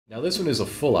Now this one is a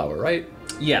full hour, right?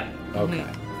 Yeah. Okay.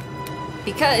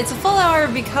 Because it's a full hour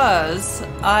because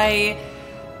I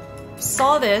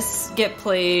saw this get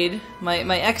played.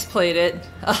 My ex played it.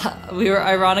 We were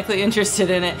ironically interested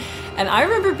in it, and I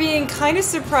remember being kind of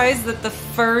surprised that the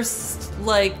first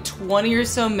like 20 or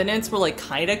so minutes were like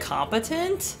kind of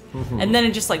competent, and then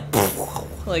it just like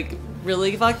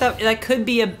really fucked up. That could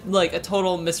be a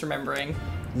total misremembering.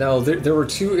 Now, there were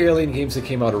two Alien games that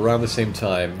came out around the same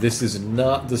time. This is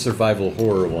not the survival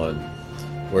horror one,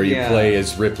 where you play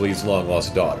as Ripley's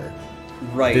long-lost daughter.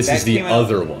 Right. This is the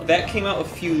other one. That came out a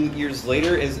few years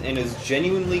later and is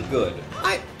genuinely good.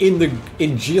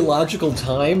 In geological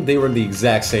time, they were in the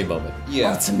exact same moment.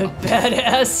 Yeah. Ultimate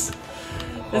badass.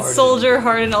 The soldier,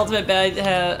 hardened, ultimate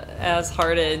badass,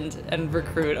 hardened, and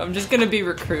recruit. I'm just gonna be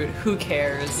recruit. Who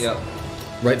cares? Yep.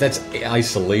 Right, that's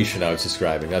isolation I was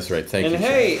describing. That's right, thank you. And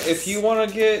hey, if you want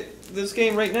to get this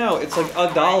game right now, it's like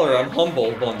 $1 on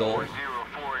Humble Bundle.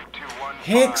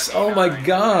 Hicks, oh my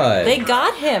god! They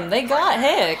got him. They got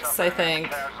Hicks, I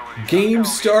think. Game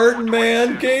starting,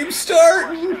 man! Game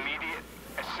starting!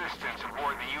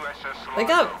 They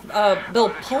got Bill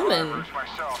Pullman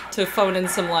to phone in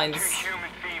some lines.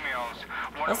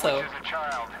 Also.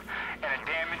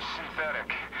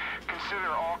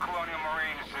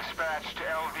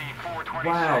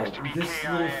 Wow, this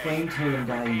little flame totem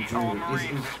guy you drew is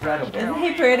incredible. Isn't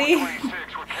he pretty?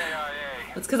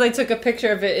 That's because I took a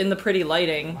picture of it in the pretty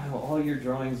lighting. Wow,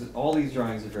 all these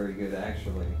drawings are very good,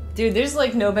 actually. Dude, there's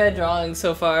like no bad drawings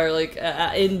so far, like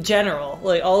in general.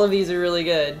 Like all of these are really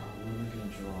good.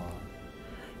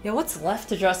 Yeah, what's left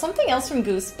to draw? Something else from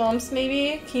Goosebumps,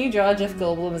 maybe? Can you draw Jeff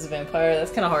Goldblum as a vampire?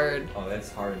 That's kind of hard. Oh,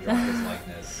 that's hard to draw his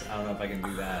likeness. I don't know if I can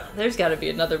do that. There's got to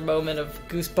be another moment of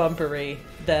Goosebumpery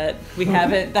that we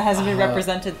haven't, that hasn't been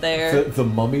represented there. The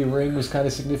mummy ring was kind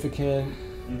of significant.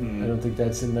 I don't think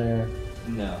that's in there.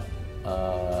 No.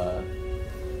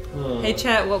 Hey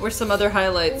chat, what were some other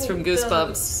highlights from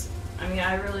Goosebumps? I mean,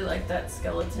 I really like that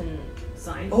skeleton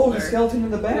sign. Oh, the skeleton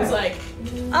in the bath. It was like,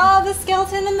 oh, the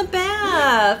skeleton in the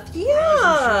bath.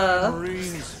 Yeah.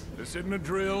 Marines, this isn't a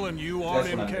drill, and you aren't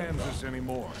in Kansas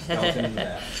anymore. Skeleton in the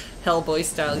bath. Hellboy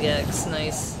style Gex,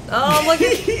 nice. Oh, look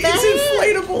at that!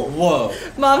 It's inflatable! Whoa.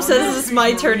 Mom says it's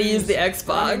my turn to use the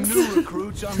Xbox. New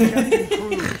recruits, I'm Captain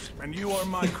Cruz, and you are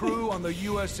my crew on the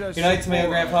USS. Good night, Tomato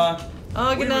Grandpa.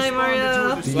 Oh, good night,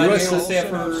 Mario. Glad you stay up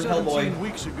for Hellboy.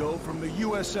 Weeks ago from the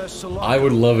USS Salon. I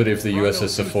would love it if the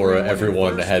USS Sephora,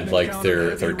 everyone had like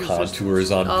their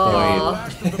contours on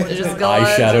point. They're just gone.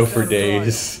 Eyeshadow for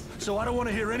days. So I don't want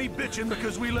to hear any bitching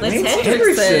because we let Let's you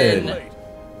Hendrickson.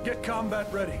 Get combat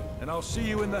ready, and I'll see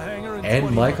you in the hangar in And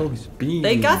 20 Michael minutes. Bean.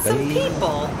 They got some baby.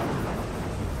 people.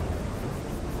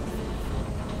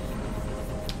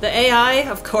 The AI,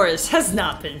 of course, has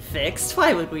not been fixed.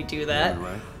 Why would we do that?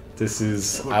 This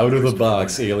is out of the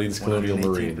box Aliens Colonial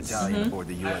Marines. I've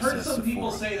heard some people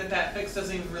say that fix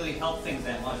doesn't even really help things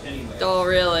that much anyway. Oh,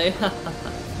 really?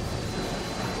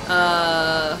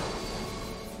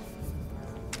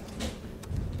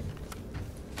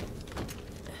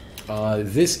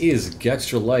 This is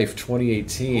Gextra Life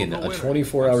 2018, a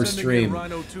 24-hour stream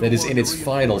that is in its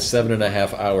final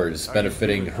 7.5 hours,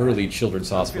 benefiting Hurley Children's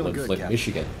Hospital in Flint,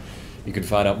 Michigan. You can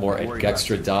find out more at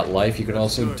Gextra.life. You can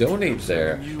also donate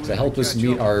there to help us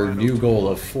meet our new goal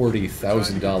of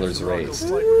 $40,000 raised.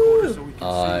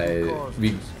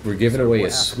 We're giving away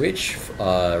a Switch,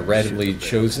 randomly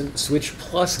chosen Switch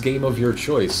Plus game of your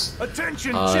choice.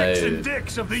 Attention, chicks and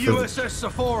dicks of the USS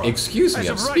Sephora. Excuse me,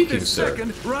 I'm speaking, sir.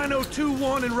 Rhino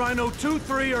 2-1 and Rhino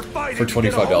 2-3 are fighting For to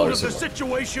get a hold $25 of the a month.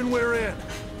 situation we're in.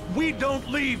 We don't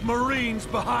leave Marines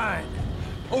behind.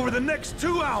 Over the next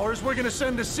 2 hours, we're going to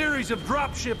send a series of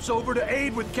dropships over to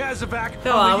aid with Kazovac.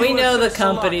 Come on, we know the USS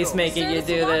company's Sulaco. making you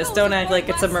do this. Don't act like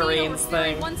it's a Marines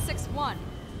thing. 161.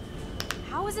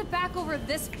 How is it back over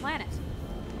this planet?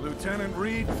 Lieutenant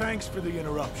Reed, thanks for the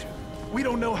interruption. We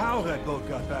don't know how that boat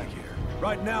got back here.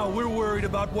 Right now, we're worried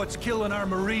about what's killing our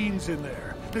Marines in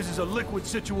there. This is a liquid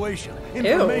situation.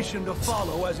 Information to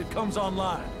follow as it comes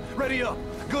online. Ready up.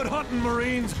 Good hunting,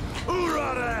 Marines.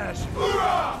 Hoorah, Dash!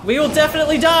 Hoorah! We will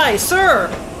definitely die, sir!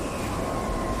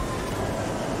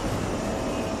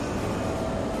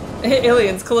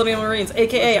 Aliens, Colonial Marines,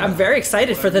 aka I'm very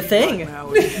excited for the thing.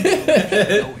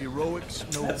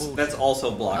 That's also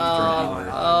blocked for anyone.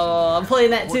 Oh, I'm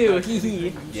playing that too.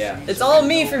 Yeah. It's all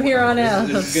me from here on out.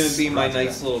 This is gonna be my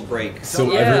nice little break.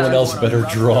 So everyone else better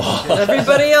draw.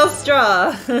 Everybody else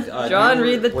draw. Draw and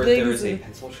read the where things. There is a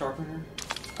pencil sharpener?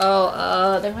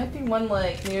 Oh, there might be one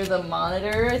like near the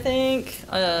monitor, I think.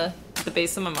 The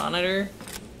base of my monitor.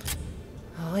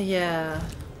 Oh yeah.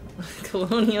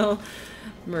 Colonial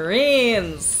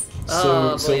Marines.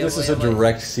 Oh, So boy, this oh, is boy, a oh, boy.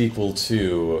 direct sequel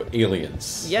to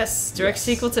Aliens. Yes, direct Yes.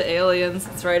 sequel to Aliens.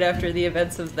 It's right after the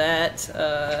events of that.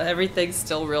 Everything's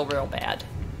still real bad.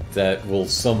 That will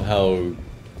somehow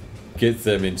get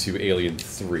them into Alien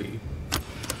 3.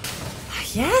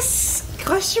 Yes?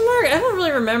 Question mark? I don't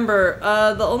really remember.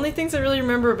 The only things I really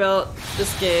remember about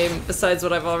this game, besides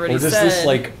what I've already Or does said... this,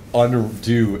 like,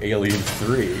 undo Alien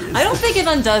 3? I don't think it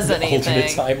undoes The anything.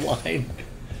 alternate timeline.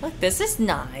 Look, this is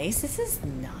nice. This is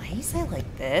nice. I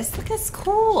like this. Look, that's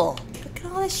cool. Look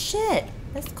at all this shit.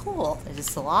 That's cool. There's a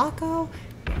Sulaco.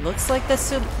 It looks like the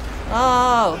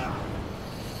Oh.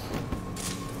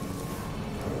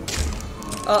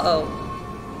 Uh-oh.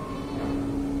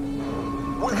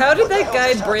 How did that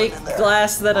guy break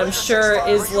glass that I'm sure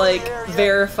is, like,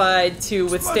 verified to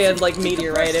withstand, like,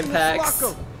 meteorite impacts?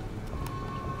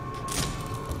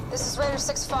 This is Raider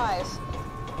 6-5.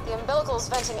 The umbilical is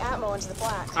venting Atmo into the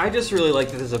black. I just really like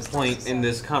that there's a point in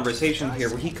this conversation here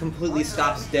where he completely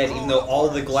stops dead even though all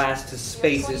the glass to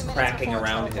space is cracking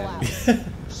around him.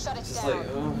 Shut it Just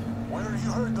down.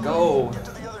 like, go. Get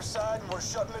to the other side and we're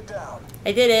shutting it down.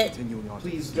 I did it.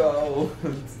 Please go.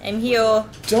 I'm here.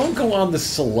 Don't go on the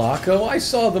Sulaco. I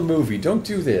saw the movie. Don't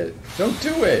do that. Don't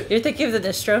do it. You're thinking of the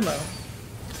Nostromo.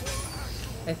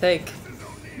 I think.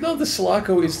 No, the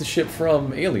Sulaco is the ship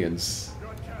from Aliens.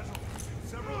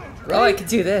 Right? Oh, I could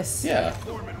do this. Yeah.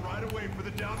 Right away for the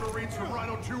down Marines from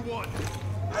Rhino 2-1.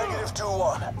 Negative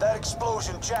 2-1. That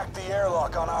explosion jacked the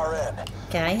airlock on our end.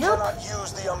 Can I help? Cannot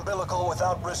use the umbilical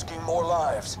without risking more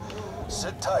lives.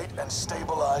 Sit tight and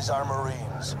stabilize our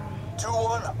Marines.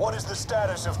 2-1, what is the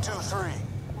status of 2-3?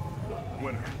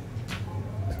 Winner.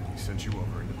 He sent you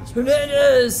over into this.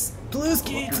 Hernandez!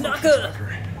 Bluski, Tanaka!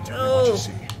 Oh.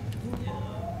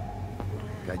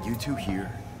 Got you two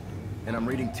here, and I'm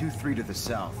reading 2-3 to the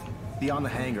south. Beyond the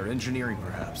hangar, engineering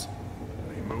perhaps.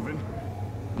 Are you moving?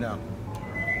 No.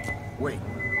 Wait.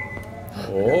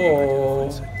 Oh.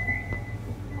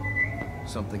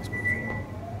 Something's moving.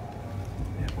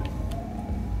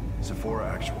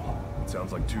 Sephora actual. It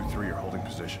sounds like 2-3 are holding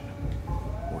position.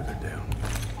 Or they're down.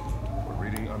 We're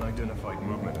reading unidentified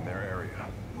movement in their area.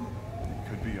 They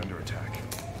could be under attack.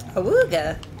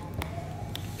 Awooga.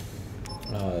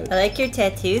 I like your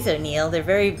tattoos, O'Neill. They're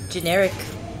very generic.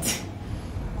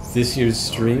 This year's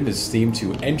stream is themed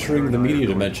to entering the media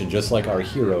dimension, just like our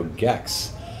hero,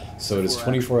 Gex. So it is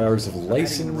 24 hours of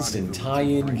licensed and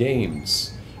tie-in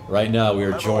games. Right now we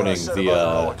are joining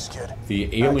the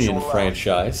Alien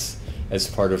franchise as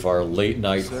part of our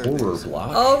late-night horror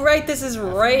block. Oh, right, this is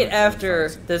right after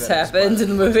this happened in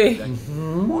the movie.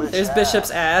 There's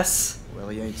Bishop's ass. Well,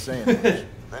 he ain't saying much.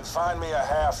 Then find me a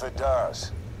half that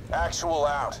does. Actual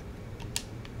out.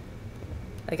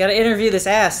 I gotta interview this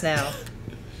ass now.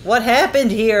 What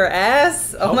happened here,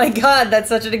 ass? Oh my god, that's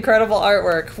such an incredible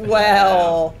artwork.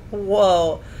 Wow.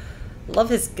 Whoa. Love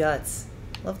his guts.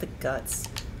 Love the guts.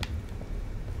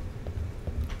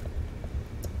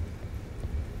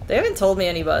 They haven't told me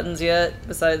any buttons yet,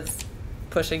 besides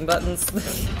pushing buttons.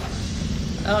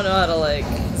 I don't know how to, like,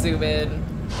 zoom in.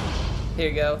 Here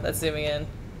you go, that's zooming in.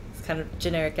 It's kind of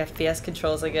generic FPS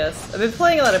controls, I guess. I've been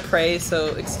playing a lot of Prey,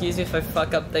 so excuse me if I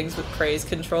fuck up things with Prey's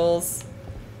controls.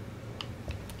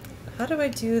 How do I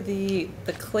do the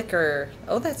clicker?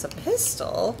 Oh, that's a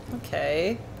pistol.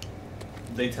 Okay.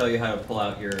 They tell you how to pull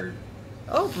out your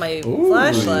Oh, my Ooh.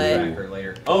 flashlight. tracker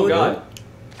later. Oh god.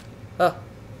 Oh.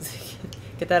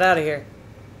 Get that out of here.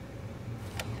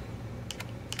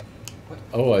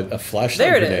 Oh, a flashlight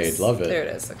There it grenade. is. Love it. There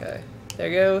it is. Okay. There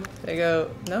you go. There you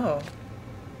go. No.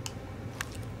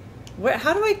 Where?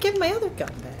 How do I get my other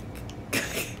gun back?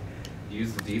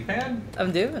 Use the D-pad?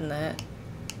 I'm doing that.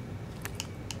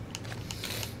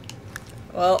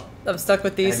 Well, I'm stuck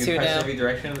with these Have two you pressed now. every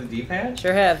direction of the D-pad?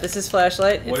 Sure have. This is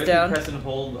flashlight. What It's if down. you press and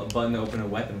hold a button to open a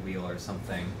weapon wheel or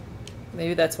something?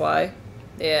 Maybe that's why.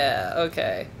 Yeah.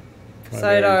 Okay.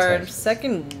 Primary Sidearm. text.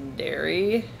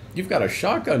 Secondary. You've got a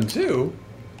shotgun too.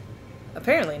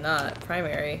 Apparently not.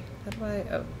 Primary. How do I...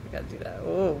 Oh, I gotta do that.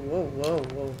 Whoa, whoa, whoa,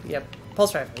 whoa. Yep.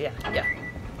 Pulse rifle. Yeah, yeah.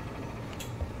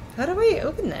 How do I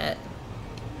open that?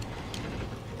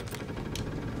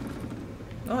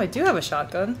 Oh, I do have a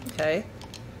shotgun. Okay.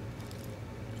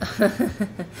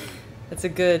 That's a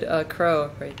good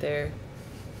crow right there.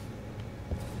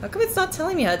 How come it's not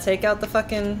telling me how to take out the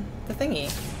fucking... the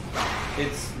thingy?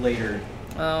 It's later.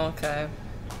 Oh, okay.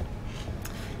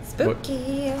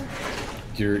 Spooky.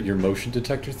 Your motion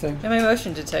detector thing? And my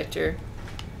motion detector.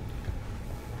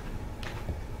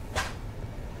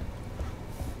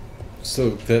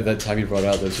 So that time you brought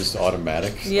out, that's just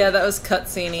automatic? Yeah, that was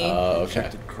cutscene-y. Okay.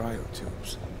 Injected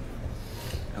cryotubes.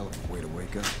 Hell of a way to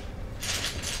wake up.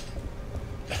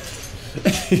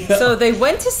 Yeah. So they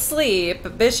went to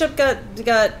sleep. Bishop got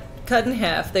cut in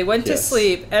half. They went to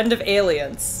sleep. End of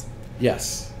aliens.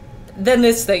 Yes. Then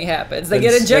this thing happens. They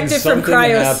get ejected from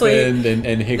cryo sleep.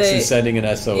 And Hicks is sending an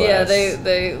SOS. Yeah,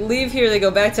 they leave here. They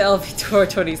go back to LV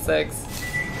 26.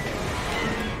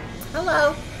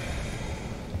 Hello.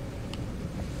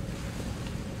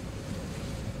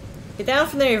 Get down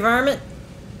from there, varmint.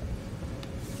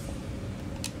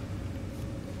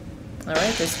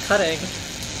 Alright, there's cutting.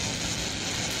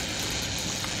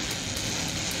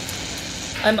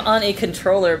 I'm on a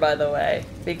controller, by the way,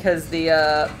 because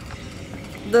the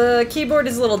keyboard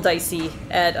is a little dicey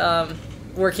at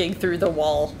working through the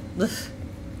wall. Holy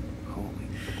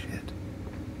shit.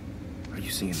 Are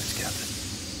you seeing this,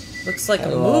 Captain? Looks like a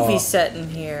movie set in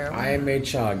here. I'm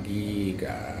HR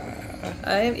Giga.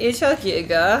 I'm HR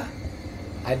Giga.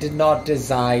 I did not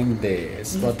design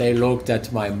this, but they looked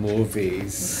at my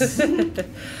movies.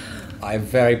 I'm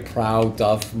very proud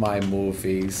of my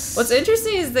movies. What's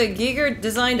interesting is that Giger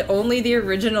designed only the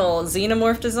original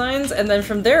Xenomorph designs, and then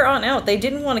from there on out, they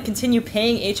didn't want to continue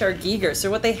paying HR Giger.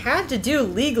 So what they had to do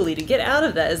legally to get out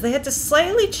of that is they had to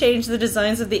slightly change the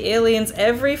designs of the aliens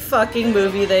every fucking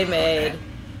movie they made.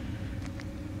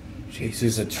 This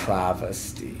is a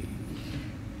travesty.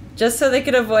 Just so they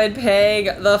could avoid paying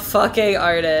the fucking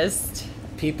artist.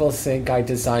 People think I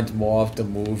designed more of the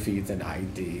movie than I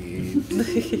did.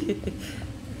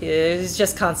 Yeah, it was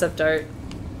just concept art.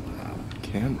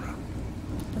 Camera.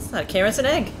 That's not a camera, it's an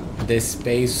egg. The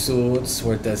spacesuits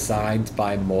were designed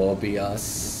by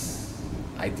Morbius.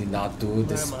 I did not do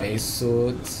the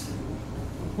spacesuit.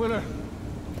 Winner.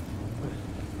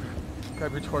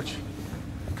 Grab your torch.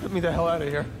 Cut me the hell out of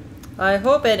here. I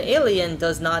hope an alien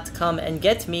does not come and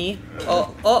get me.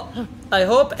 Oh, I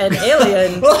hope an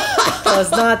alien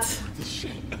does not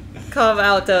come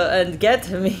out and get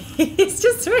me. He's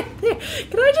just right there.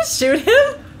 Can I just shoot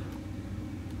him?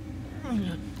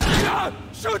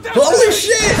 Shoot that Holy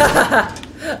shit!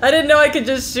 I didn't know I could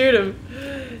just shoot him.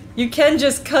 You can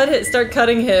just start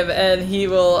cutting him and he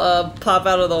will pop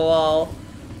out of the wall.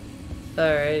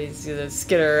 Alright, he's gonna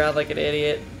skitter around like an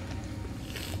idiot.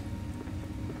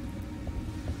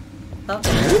 Oh.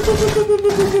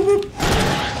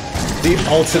 The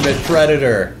ultimate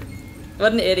predator.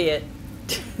 What an idiot.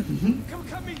 Come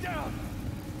cut me down.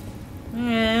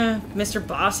 Yeah, Mr.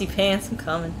 Bossy Pants, I'm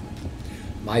coming.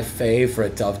 My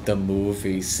favorite of the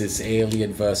movies is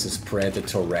Alien vs.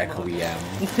 Predator Requiem.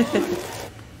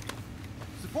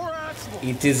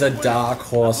 It is a dark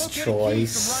horse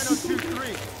choice. I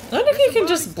wonder if you can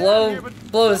just blow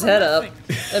his head up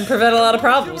and prevent a lot of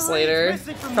problems later.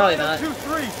 Probably not.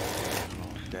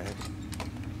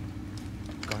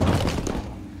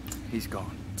 He's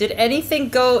gone. Did anything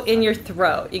go in your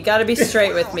throat? You gotta be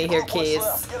straight with me here, Keys.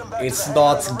 It's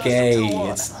not gay.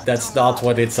 That's not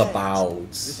what it's about.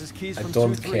 I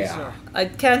don't care. I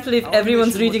can't believe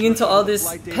everyone's reading into all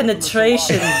this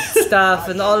penetration stuff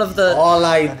and all of the... All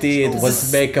I did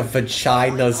was make a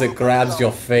vagina that grabs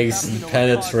your face and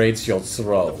penetrates your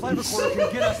throat.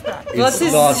 It's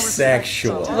not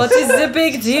sexual. What is the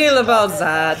big deal about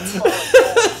that?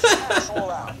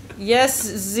 Yes,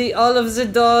 all of the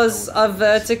doors are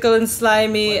vertical and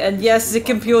slimy, and yes, the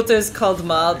computer is called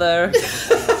Mother.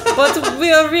 But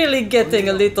we are really getting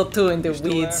a little too in the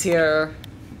weeds here.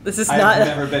 This is not... I've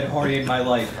never been horny in my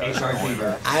life, HR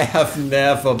Fever. I have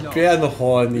never been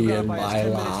horny in my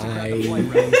life.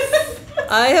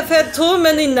 I have had too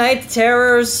many night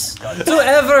terrors to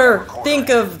ever think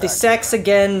of the sex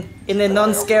again in a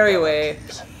non-scary way.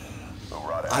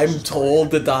 I'm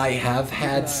told that I have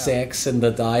had sex and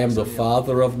that I am the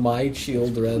father of my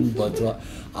children, but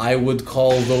I would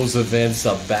call those events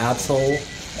a battle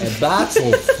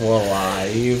for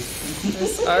life.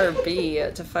 Press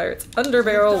RB to fire its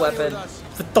underbarrel weapon.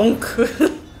 Thunk.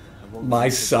 My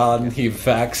son, he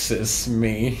vexes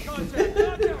me.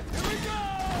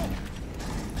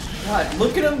 God,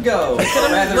 look at him go!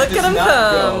 Look at him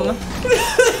come!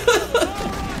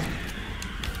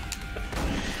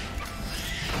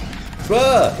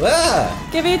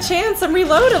 Give me a chance, I'm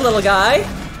reloading, little guy.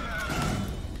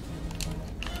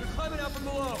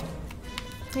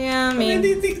 Yeah, I mean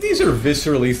these are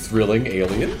viscerally thrilling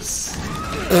aliens.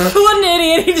 What an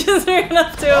idiot, he just ran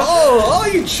up to him. Oh,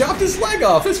 you chopped his leg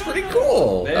off, it's pretty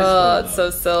cool. Oh, it's so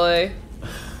silly.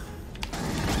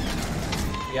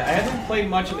 Yeah, I haven't played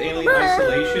much of Alien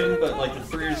Isolation, but like the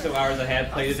 3 or so hours I had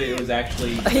played it, it was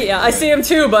actually... Yeah, I see him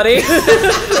too, buddy.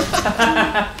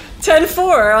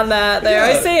 10-4 on that there.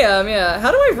 Yeah. I see him, yeah.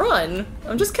 How do I run?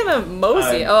 I'm just kind of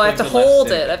mosey. Oh, I have to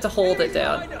hold it. I have to hold it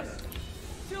down.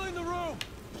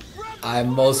 I'm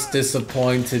most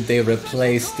disappointed they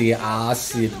replaced the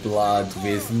acid blood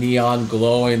with neon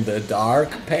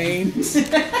glow-in-the-dark paint.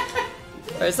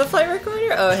 Where's the flight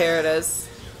recorder? Oh, here it is.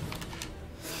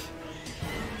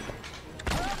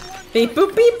 Beep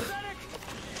boop beep.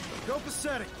 Go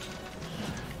pathetic.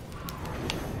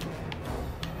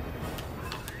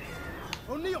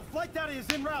 O'Neill, flight data is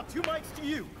en route. 2 mics to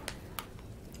you.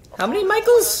 How many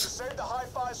Michaels? Save the high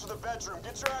fives for the bedroom.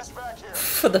 Get your ass back here.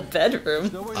 For the bedroom?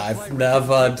 I've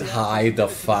never had a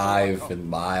 5 in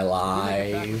my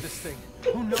life.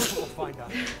 Who knows what we'll find out?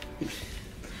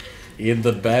 In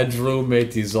the bedroom,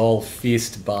 it is all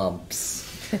fist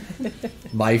bumps.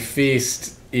 My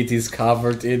fist, it is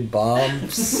covered in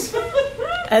bumps.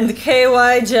 And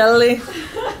KY jelly.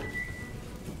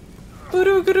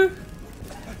 Guru.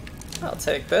 I'll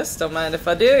take this, don't mind if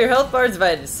I do. Your health bar is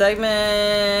divided into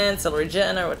segments. It'll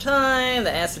regen over time.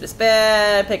 The acid is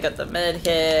bad. Pick up the med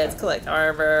hits. Collect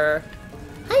armor.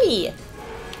 Hi!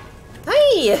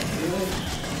 Hi!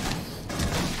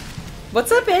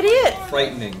 What's up, idiot?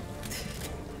 Frightening.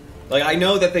 Like, I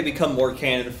know that they become more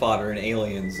cannon fodder in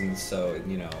Aliens, and so,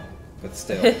 you know, but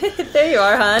still. There you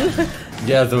are, hon.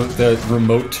 Yeah, the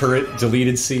remote turret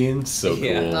deleted scene, so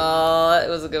cool. Oh, that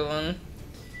was a good one.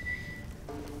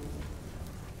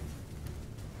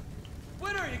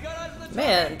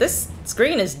 Man, this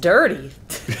screen is dirty.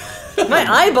 My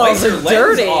eyeballs are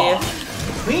dirty.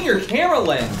 Clean your camera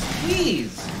lens,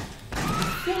 please.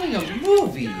 I'm filming a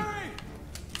movie.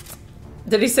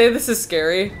 Did he say this is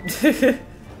scary?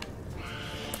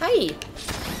 Hi.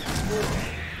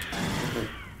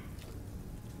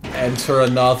 Enter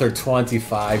another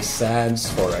 25 cents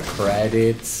for a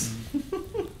credit.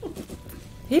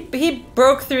 He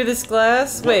broke through this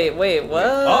glass? Wait, what?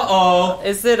 Uh-oh.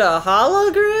 Is it a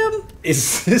hologram?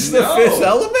 Is this the Fifth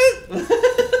Element?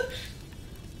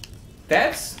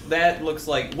 That looks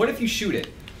like... What if you shoot it?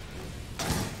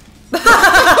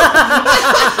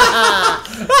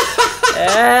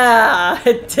 Yeah,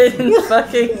 it didn't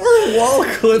fucking... We're wall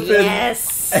clipping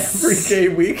yes! every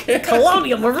game weekend.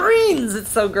 Colonial Marines!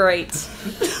 It's so great.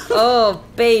 Oh,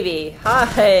 baby.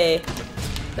 Hi.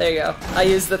 There you go. I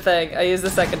used the thing. I used the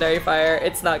secondary fire.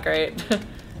 It's not great.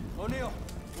 O'Neill,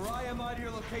 where I am out of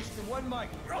your location in 1 mic.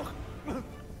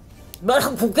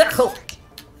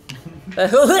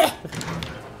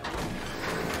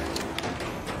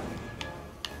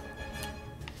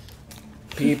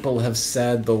 People have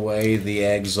said the way the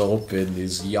eggs open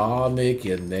is yonic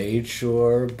in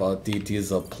nature, but it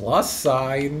is a plus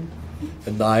sign.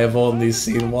 And I have only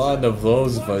seen one of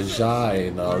those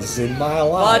vaginas in my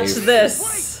life. Watch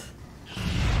this.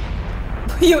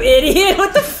 You idiot!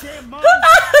 What the f-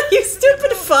 You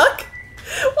stupid fuck!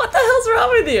 What the hell's wrong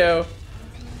with you?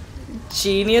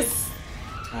 Genius.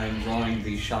 I'm drawing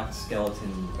the shocked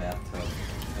skeleton in the bathtub.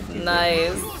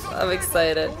 Nice. I'm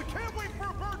excited.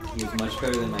 He was much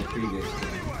better than my previous game.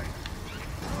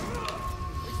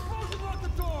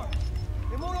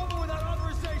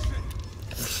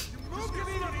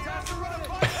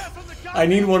 I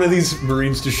need one of these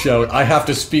Marines to shout, I have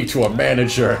to speak to a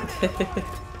manager.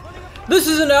 This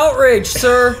is an outrage,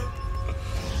 sir.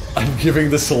 I'm giving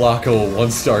the Sulaco a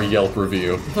 1-star Yelp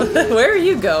review. Where are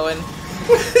you going?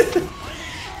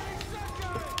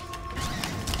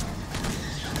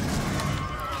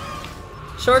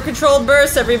 Short controlled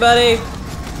burst, everybody.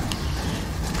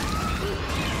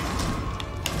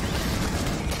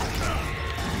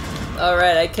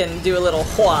 Alright, I can do a little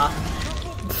hua.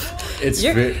 It's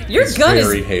your it's gun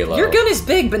very is, Halo. Your gun is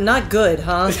big, but not good,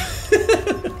 huh?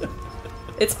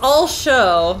 It's all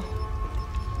show.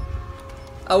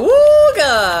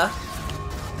 Awooga!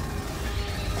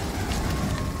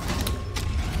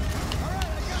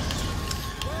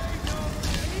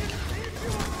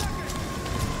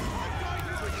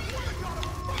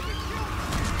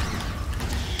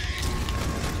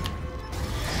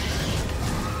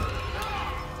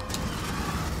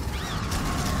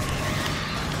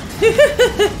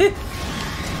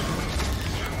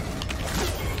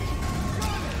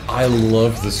 I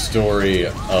love the story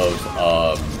of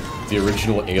the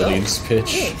original Aliens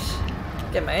pitch.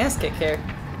 Get my ass kicked here.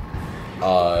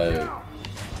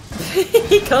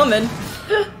 He coming.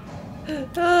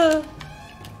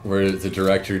 Where the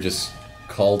director just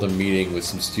called a meeting with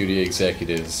some studio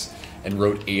executives and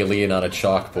wrote Alien on a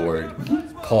chalkboard,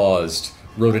 paused,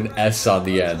 wrote an S on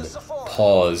the end,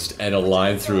 paused, and a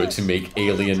line through it to make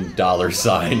Alien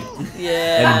 $sign.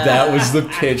 Yeah. And that was the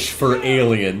pitch for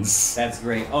Aliens. That's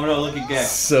great. Oh no, look at Gex.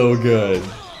 So good.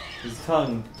 His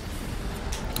tongue.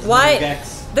 Why?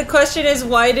 The question is,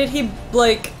 why did he,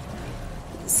 like,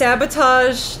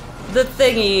 sabotage the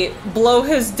thingy, blow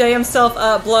his damn self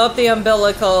up, blow up the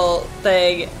umbilical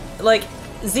thing. Like,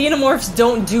 xenomorphs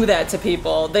don't do that to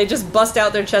people. They just bust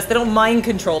out their chest. They don't mind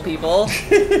control people.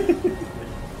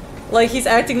 Like, he's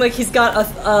acting like he's got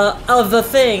a the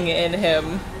thing in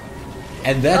him.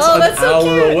 And that's an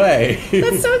hour away.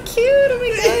 That's so cute! Oh my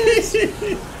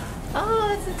gosh!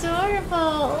 Oh, it's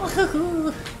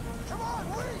adorable!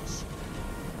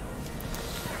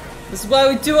 This is why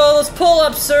we do all those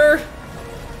pull-ups, sir!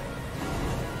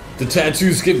 The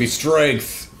tattoos give me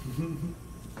strength.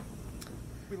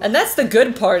 And that's the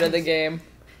good part of the game.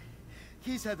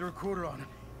 He's had the recorder on him.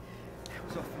 It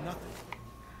was all for nothing.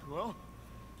 Well,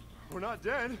 we're not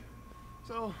dead.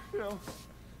 So, you know,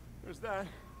 there's that.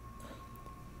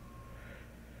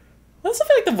 I also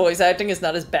feel like the voice acting is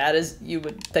not as bad as you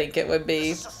would think it would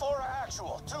be.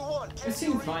 It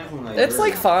seemed fine from It's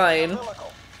like fine.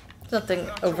 Nothing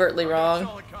overtly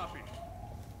wrong.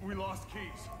 We lost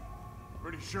keys.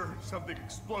 Pretty sure something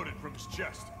exploded from his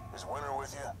chest. Is Winter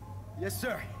with you? Yes,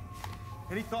 sir.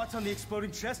 Any thoughts on the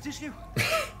exploding chest issue?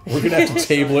 We're gonna have to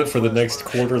table it for the next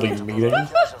quarterly meeting.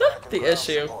 The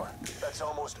issue.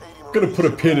 Gonna put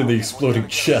a pin in the exploding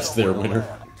chest there, Winter.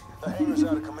 The hangar's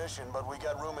out of commission, but we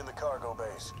got room in the cargo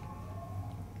base.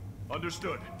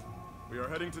 Understood. We are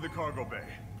heading to the cargo bay.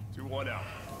 2-1 out.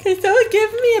 Can someone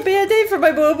give me a band-aid for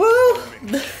my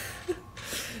boo-boo?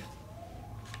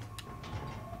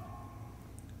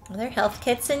 Are there health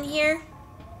kits in here?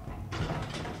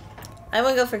 I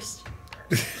wanna go first.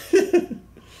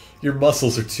 Your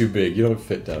muscles are too big. You don't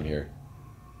fit down here.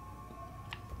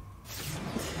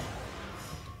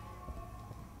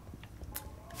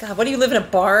 God, what do you live in a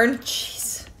barn?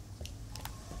 Jeez.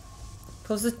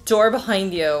 Close the door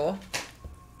behind you.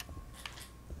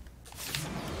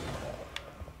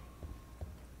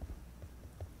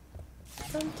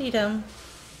 Dum-dee-dum.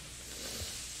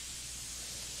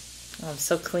 Oh, I'm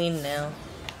so clean now.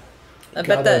 I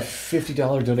bet that a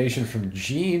 $50 donation from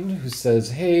Gene, who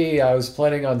says, "Hey, I was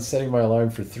planning on setting my alarm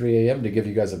for 3 a.m. to give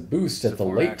you guys a boost at the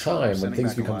late time when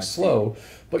things become slow,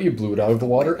 but you blew it out of the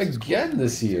water again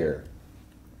this year."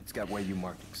 It's got way you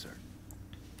marking, sir.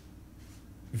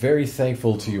 Very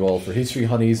thankful to you all for History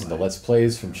Honeys and the Let's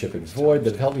Plays from Chipping's Void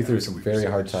that have helped me through some very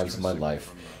hard times in my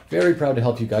life. Very proud to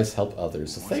help you guys help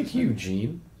others. So thank you,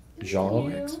 Gene.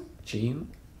 Gene.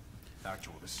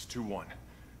 Actual, this is 2-1.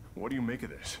 What do you make of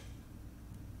this?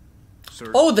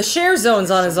 Sir, oh, the share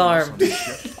zone's on his arm.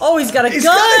 Oh, he's got a gun!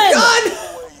 Got a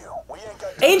gun!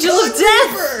 Angel of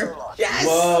Death! Yes!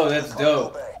 Whoa, that's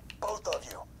dope.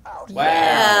 Wow.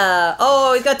 Yeah.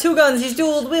 Oh, he's got 2 guns. He's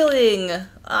dual wielding.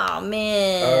 Oh,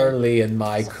 man. Early in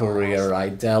my career, I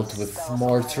dealt with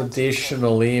more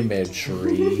traditional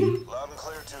imagery.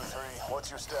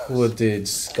 Hooded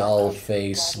skull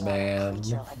face man.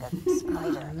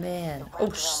 Oh, man.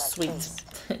 Oh, sweet.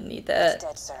 Need that.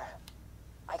 Dead, sir.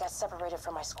 I got separated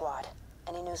from my squad.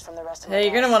 Any news from the rest of Hey,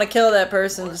 you're gonna want to kill that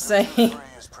person, just saying.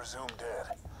 Is presumed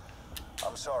dead.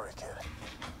 I'm sorry, kid.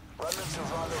 Remnants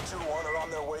of Rondo 2-1 are on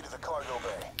their way to the cargo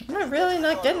bay. I'm really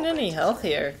not getting any health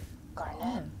here.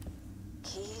 Garnett.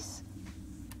 Keys.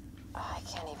 I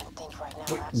can't even think right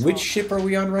now. Which ship are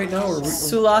we on right now?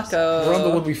 Sulaco. We're on the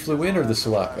one we flew in, or the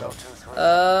Sulaco?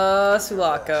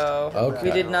 Sulaco. Okay.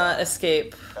 We did not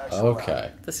escape.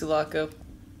 Okay. The Sulaco.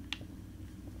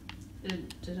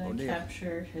 Did I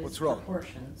capture his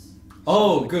proportions?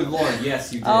 Oh, good lord,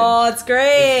 yes, you did. Oh, it's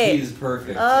great. He's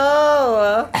perfect.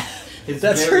 Oh.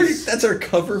 That's our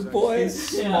cover boy. His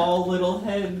small little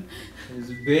head.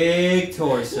 His big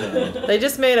torso. They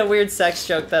just made a weird sex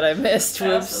joke that I missed. I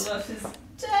Whoops. also love his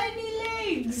tiny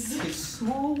legs. His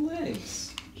small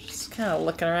legs. Just kind of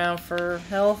looking around for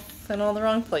health in all the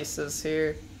wrong places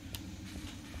here.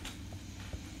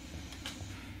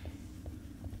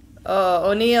 Oh,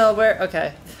 O'Neill, where?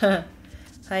 Okay.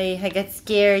 I got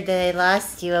scared that I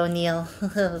lost you, O'Neill.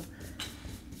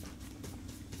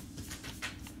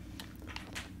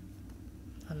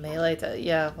 A melee,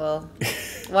 yeah, well.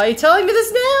 Why are you telling me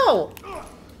this now?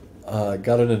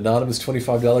 Got an anonymous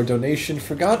 $25 donation.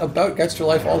 Forgot about Gextra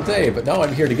Life all day, but now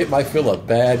I'm here to get my fill of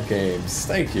bad games.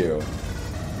 Thank you.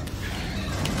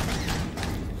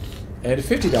 And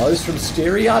 $50 from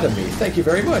Stereotomy. Thank you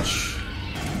very much.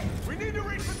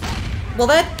 Well,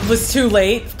 that was too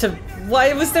late to...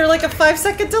 Why was there like a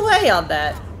 5-second delay on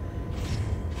that?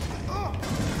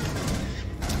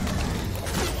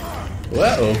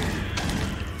 Uh-oh.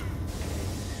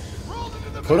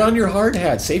 Put on your hard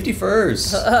hat. Safety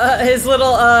first. His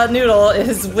little noodle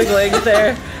is wiggling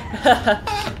there.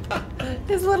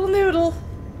 His little noodle.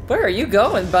 Where are you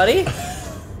going, buddy?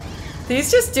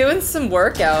 He's just doing some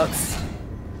workouts.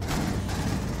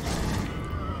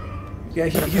 Yeah,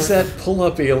 he's that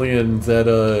pull-up alien that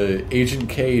Agent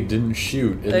K didn't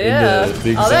shoot in, Yeah. in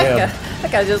the exam. Oh,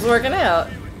 that guy's just working out.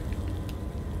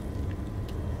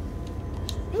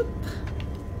 Whoop.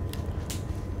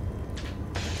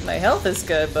 My health is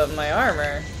good, but my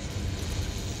armor.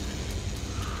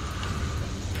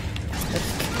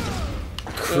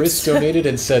 Chris donated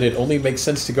and said it only makes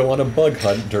sense to go on a bug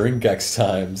hunt during Gex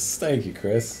times. Thank you,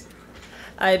 Chris.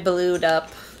 I blewed up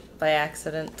by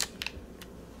accident.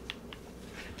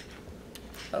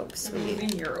 Oh, sweet.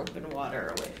 Moving your open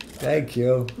water away. Thank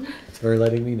you for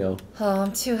letting me know. Oh,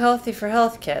 I'm too healthy for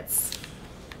health kits.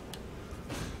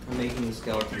 I'm making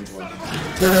skeleton blood.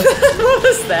 What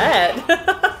was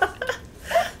that?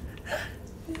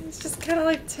 It's just kind of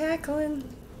like tackling.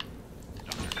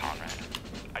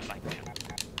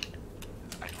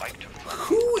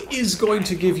 Who is going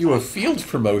to give you a field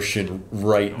promotion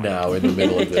right now in the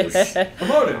middle of this?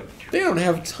 Promoted. They don't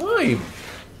have time.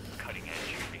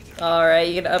 Alright,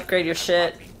 you can upgrade your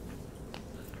shit.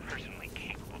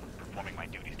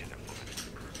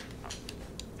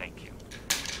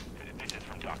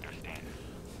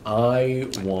 I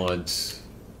want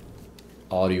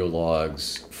audio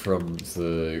logs from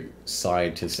the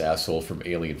scientist asshole from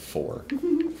Alien 4.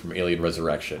 From Alien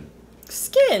Resurrection.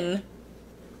 Skin!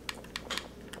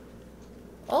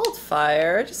 Alt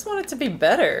fire. I just want it to be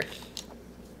better.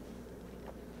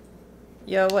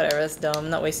 Yo, whatever, that's dumb. I'm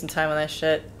not wasting time on that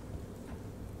shit.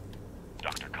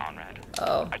 Dr. Conrad.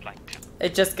 Oh. I'd like to.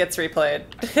 It just gets replayed.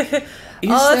 Is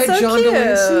Oh, that it's so John cute.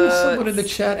 Delancey? Someone in the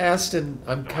chat asked, and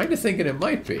I'm kind of thinking it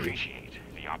might be. Appreciate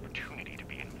the opportunity to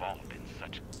be involved in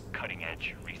such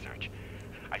cutting-edge research.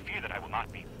 I fear that I will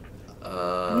not be.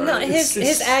 No,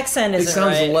 his accent isn't It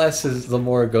sounds right. less as the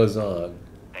more it goes on.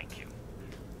 Thank you.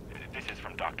 This is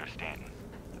from Dr. Stanton.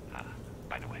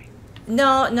 By the way.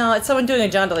 No, it's someone doing a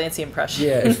John Delancey impression.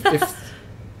 Yeah,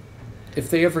 if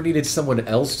they ever needed someone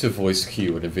else to voice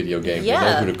Q in a video game, they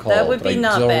know who to call. that would but be I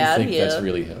not don't bad. think Yeah. that's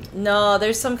really him. No,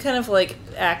 there's some kind of like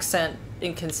accent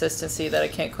inconsistency that I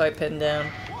can't quite pin down.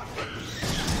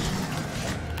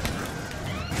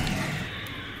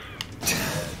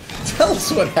 Tell us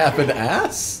what happened,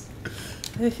 ass.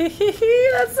 That's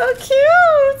so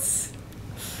cute.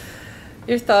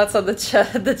 Your thoughts on the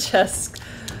chest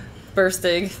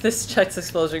bursting, this chest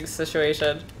explosion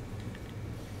situation?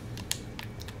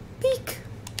 Peek.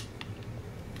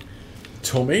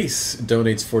 Tomace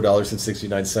donates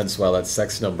 $4.69 while that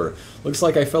sex number. Looks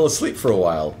like I fell asleep for a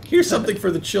while. Here's something for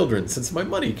the children since my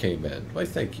money came in. Why,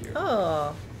 thank you.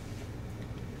 Oh.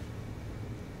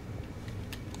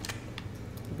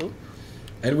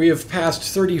 And we have passed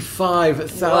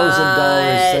 $35,000.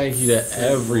 Thank you to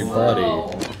everybody.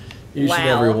 Whoa. Each and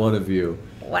every one of you.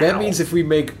 Wow. That means if we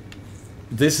make...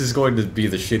 This is going to be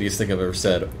the shittiest thing I've ever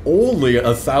said. Only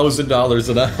 $1,000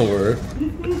 an hour.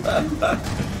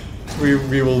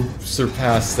 we will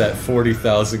surpass that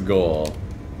 40,000 goal.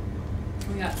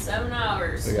 We got 7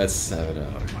 hours. We got 7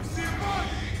 hours.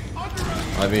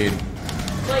 I mean...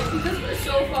 Like, because we're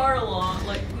so far along,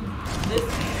 like, this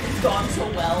has gone so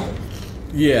well.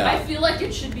 Yeah. I feel like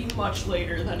it should be much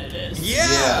later than it is.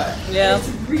 Yeah! Yeah. It's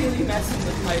really messing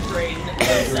with my brain that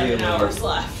there's 7 hours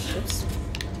left. Oops.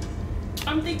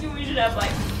 I'm thinking we should have,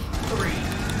 like, 3.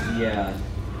 Yeah.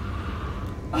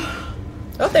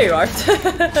 Oh, there you are.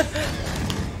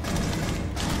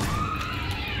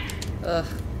 Ugh.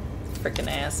 Freaking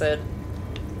acid.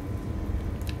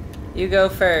 You go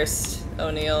first,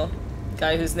 O'Neill.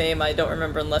 Guy whose name I don't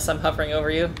remember unless I'm hovering over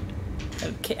you.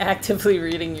 I'm actively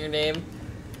reading your name.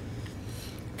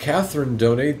 Catherine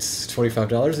donates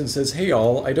 $25 and says, "Hey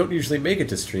all, I don't usually make it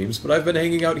to streams, but I've been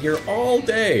hanging out here all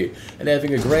day and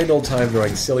having a grand old time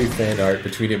drawing silly fan art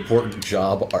between important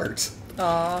job art.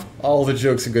 Aww. All the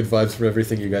jokes and good vibes from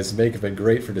everything you guys make have been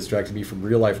great for distracting me from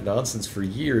real-life nonsense for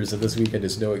years, and this weekend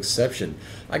is no exception.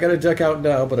 I gotta duck out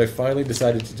now, but I finally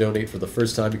decided to donate for the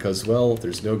first time because, well,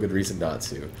 there's no good reason not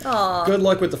to. Aww. Good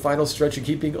luck with the final stretch and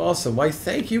keep being awesome. Why,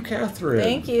 thank you, Catherine.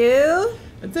 Thank you.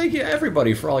 And thank you,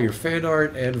 everybody, for all your fan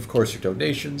art and, of course, your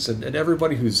donations, and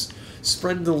everybody who's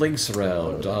spreading the links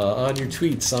around on your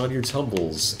tweets, on your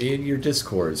tumbles, in your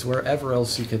discords, wherever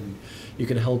else you can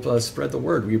help spread the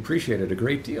word. We appreciate it a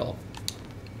great deal.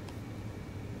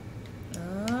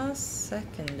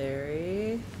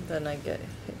 Secondary. Then I get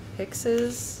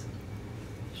Hicks's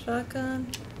shotgun.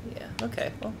 Yeah,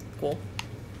 okay, well, cool.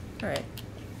 Alright.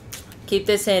 Keep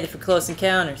this handy for close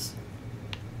encounters.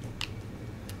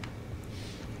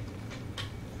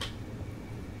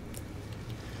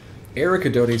 Erica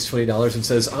donates $20 and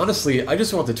says, "Honestly, I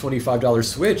just want the $25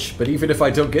 Switch, but even if I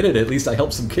don't get it, at least I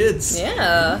help some kids."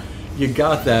 Yeah. You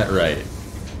got that right.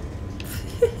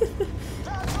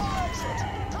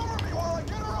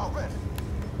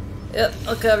 Yep,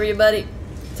 I'll cover you, buddy.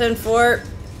 10-4.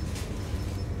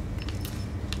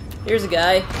 Here's a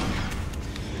guy.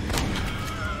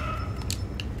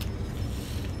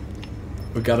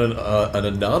 We got an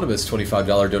anonymous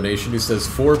 $25 donation who says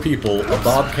 4 people, a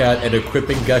bobcat, and a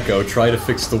quipping gecko try to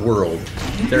fix the world.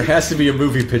 There has to be a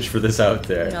movie pitch for this out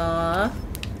there. Aww.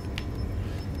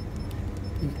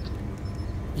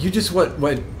 You just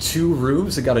went 2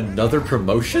 rooms and got another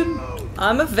promotion?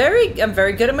 I'm very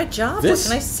good at my job. What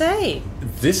can I say?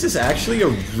 This is actually a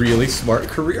really smart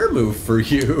career move for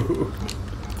you.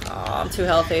 Aw, I'm too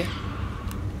healthy.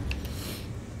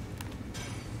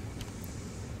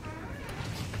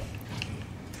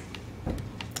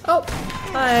 Oh,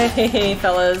 hi,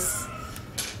 fellas.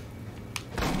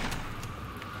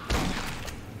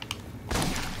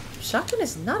 Shotgun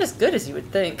is not as good as you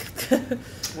would think.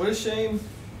 What a shame.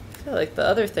 I feel like the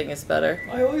other thing is better.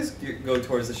 I always go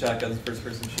towards the shotguns,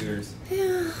 first-person shooters.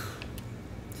 Yeah.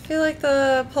 I feel like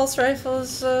the pulse rifle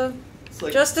is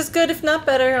like just as good, if not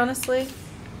better, honestly.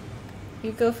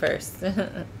 You go first.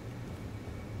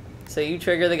 So you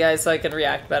trigger the guy so I can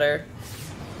react better.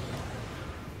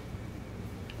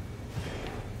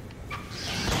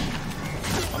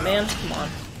 Oh man, come on.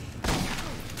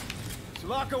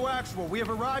 Sulaco Actual, we have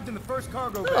arrived in the first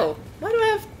cargo bay. Oh, why do I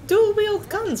have dual-wield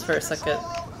guns for a second?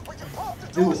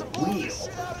 Dual wheel.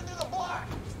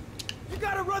 You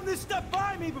gotta run this stuff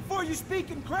by me before you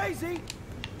speaking crazy.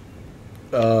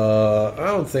 I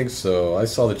don't think so. I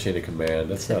saw the chain of command.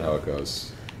 That's not how it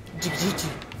goes. There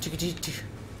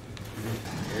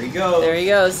he goes. There he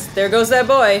goes. There goes that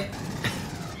boy.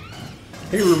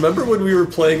 Hey, remember when we were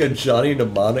playing a Johnny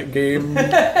Mnemonic game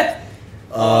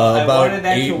about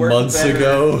 8 months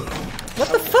ago? What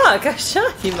the fuck? I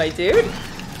shot you, my dude.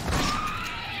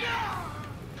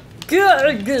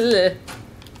 Good.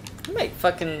 I might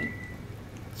fucking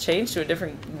change to a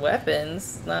different weapon.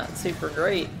 It's not super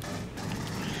great.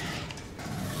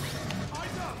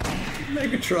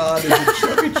 Megatron is a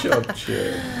chubby chub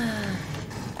chick.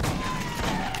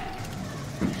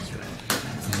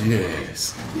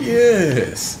 Yes,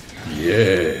 yes,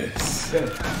 yes.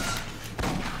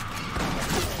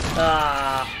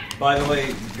 By the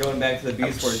way, going back to the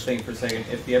Beast Wars thing for a second,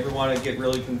 if you ever want to get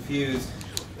really confused,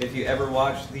 if you ever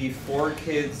watch the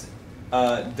 4Kids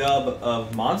dub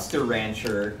of Monster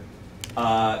Rancher,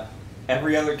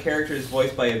 every other character is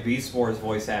voiced by a Beast Wars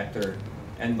voice actor.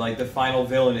 And like the final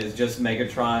villain is just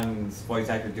Megatron's voice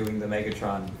actor doing the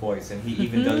Megatron voice, and he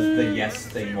even does the yes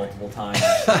thing multiple times.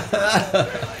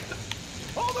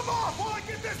 Hold them off while I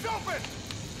get this open.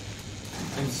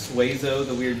 And Suezo,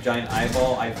 the weird giant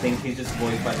eyeball, I think he's just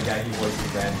voiced by the guy who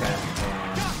voices Ratchet.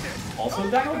 And also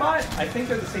Dinobot? I think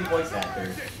they're the same voice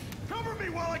actor. Cover me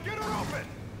while I get her open.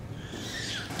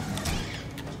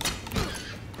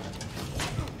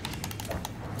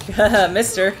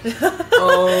 Mister.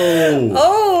 Oh.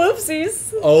 Oh,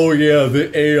 oopsies. Oh yeah,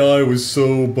 the AI was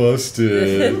so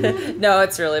busted. No,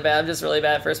 it's really bad. I'm just really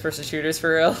bad at first-person shooters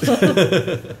for real.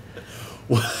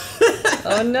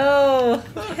 Oh no!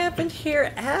 What happened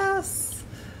here, ass?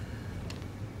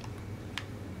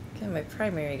 Okay, my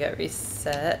primary got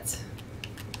reset.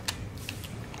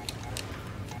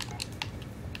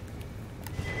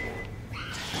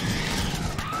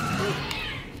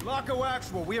 Sulaco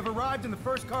Actual, we have arrived in the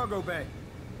first cargo bay.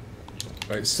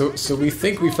 Alright, so we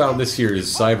think we found this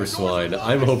year's Cyber Swine.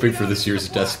 I'm hoping for this year's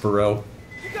Despero.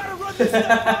 You gotta run this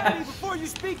stuff by me before you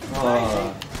speaking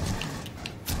crazy.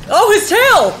 Oh, his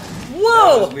tail!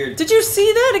 Whoa! That was weird. Did you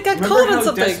see that? It got caught on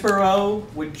something. Despero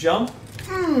would jump?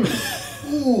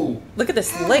 Ooh. Look at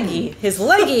this leggy. His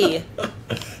leggy.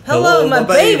 Hello, my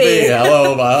baby.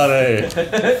 Hello, my honey.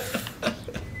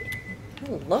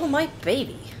 Hello, my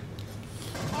baby.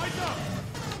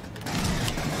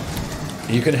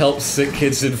 You can help sick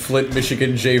kids in Flint,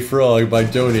 Michigan, J Frog by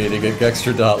donating at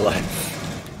Gextra.life.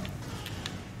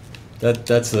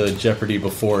 That's a Jeopardy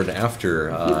before and after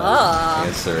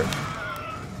answer.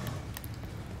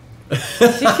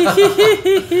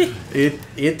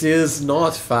 It is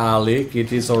not phallic.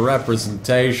 It is a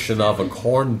representation of a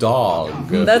corn dog.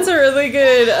 That's a really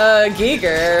good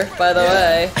Giger, by the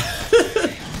way.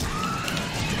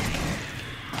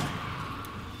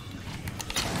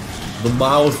 The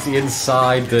mouth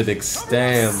inside that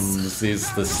extends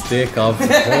is the stick of the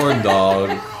corn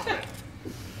dog,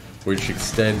 which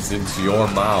extends into your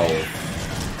mouth.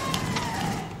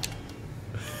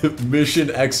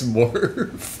 Mission X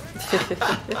Morph.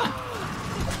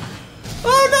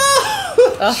 Oh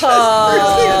no!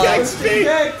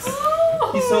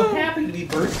 He's so happy to be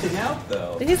bursting out,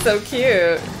 though. He's so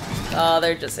cute. Oh,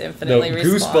 they're just infinitely respawning.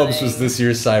 Goosebumps was this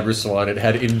year's Cyber Swan. It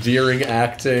had endearing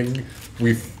acting.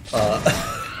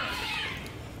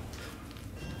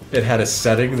 It had a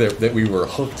setting that we were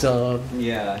hooked on.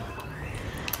 Yeah.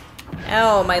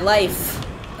 Ow, my life.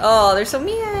 Oh, they're so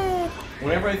mean.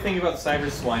 Whenever I think about Cyber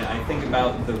Swine, I think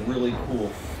about the really cool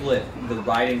flip the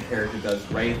Raiden character does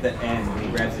right at the end when he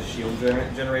grabs the shield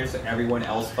generator so everyone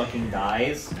else fucking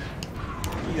dies.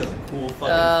 He does a cool fucking flip.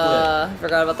 I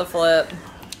forgot about the flip.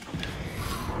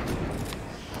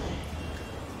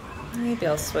 Maybe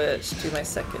I'll switch to my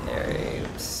secondary.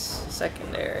 Oops.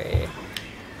 Secondary.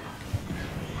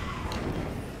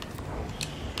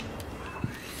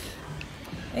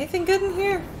 Anything good in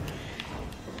here?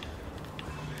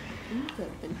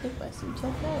 You've been hit by some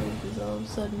tough allergies all of a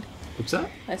sudden. What's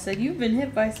that? I said you've been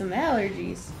hit by some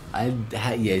allergies.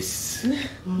 Yes.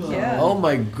 Yeah. Oh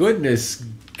my goodness,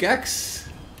 Gex.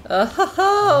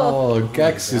 Oh,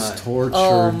 Gex is tortured.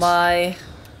 Oh my.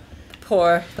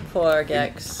 The poor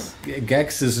Gex.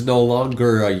 Gex is no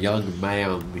longer a young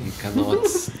man. He cannot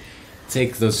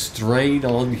take the strain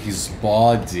on his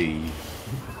body.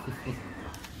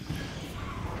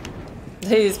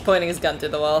 He's pointing his gun through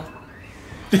the wall.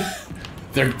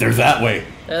 They're that way.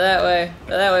 They're that way.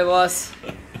 They're that way, boss.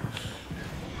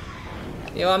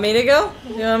 You want me to go?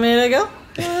 You want me to go?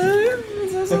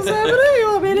 What's happening? You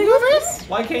want me to go first?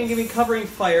 Why can't you give me covering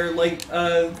fire like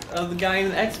the guy in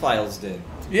the X-Files did?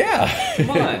 Yeah.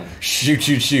 Come on. Shoot.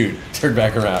 Turn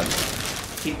back around.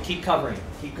 Keep covering.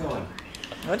 Keep going.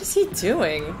 What is he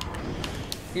doing?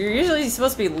 You're usually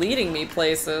supposed to be leading me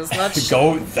places, not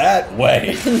Go that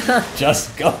way.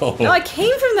 Just go. No, I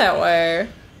came from that way.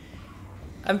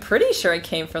 I'm pretty sure I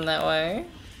came from that way.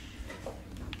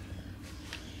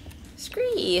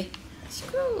 Screw.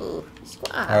 Squaw.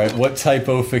 Alright, what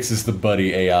typo fixes the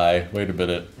buddy AI? Wait a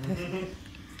minute.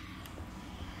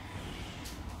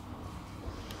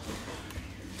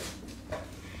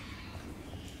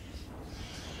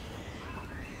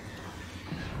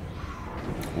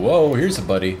 Whoa, here's a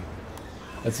buddy.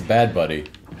 That's a bad buddy.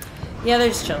 Yeah, they're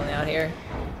just chilling out here.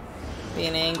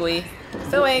 Being angry.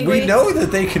 So angry. We know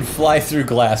that they can fly through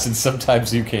glass, and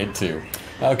sometimes you can too.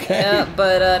 Okay. Yeah,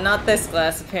 but not this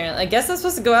glass, apparently. I guess I'm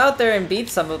supposed to go out there and beat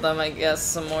some of them, I guess,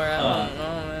 some more. I don't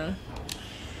know, man.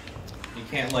 You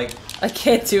can't, like... I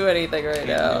can't do anything right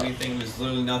now. Do anything, there's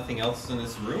literally nothing else in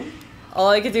this room? All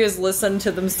I can do is listen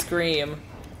to them scream.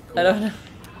 Cool. I don't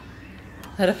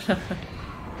know.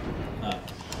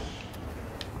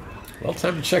 Well,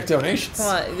 time to check donations. Come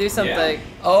on, do something. Yeah.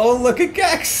 Oh, look at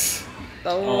Gex!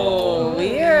 Oh,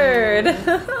 weird.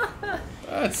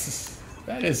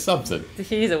 That is something.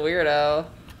 He's a weirdo.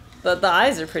 But the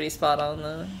eyes are pretty spot on,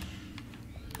 though.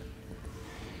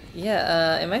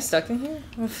 Yeah, am I stuck in here?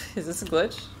 Is this a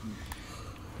glitch?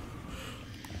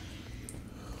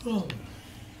 Don't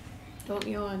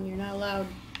yawn, you're not allowed.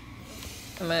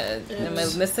 Am I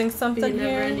missing something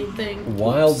here?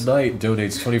 Wild Knight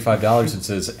donates $25 and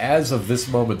says, as of this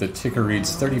moment, the ticker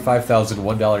reads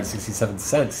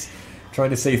 $35,001.67.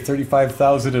 Trying to say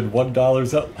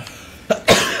 $35,001 out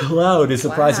loud is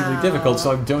surprisingly difficult,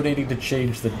 so I'm donating to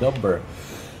change the number.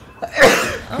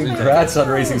 Congrats on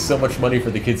raising so much money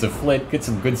for the kids of Flint. Get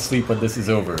some good sleep when this is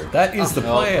over. That is the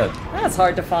plan. That's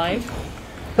hard to find.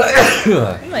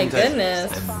 Oh my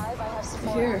goodness.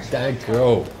 Here. Thank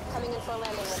you.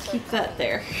 Keep that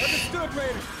there. Understood,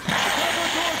 Raiders. The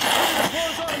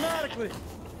close automatically.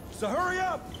 So hurry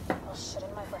up.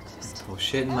 Oh,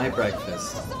 shit in my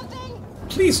breakfast.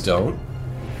 Please don't.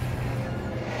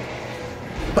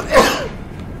 Oh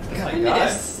my god. You're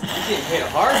getting hit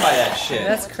hard by that shit.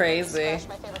 That's crazy.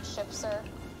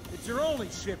 It's your only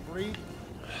ship, Reed.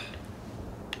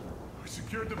 We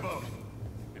secured the boat.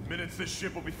 In minutes, this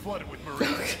ship will be flooded with Marines.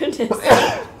 Oh, goodness.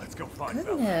 Let's go find them.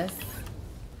 Goodness.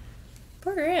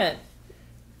 Poor Grant.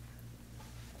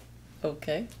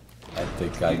 Okay. I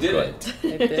think I did could.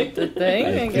 it. I did the thing,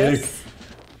 I guess.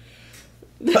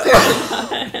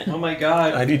 Oh my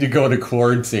god. I need to go into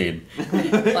quarantine.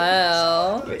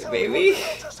 Wow. Wait, baby.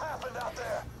 What just happened out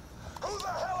there? Who the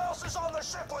hell else is on the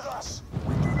ship with us?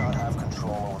 We do not have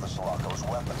control over the Sulaco's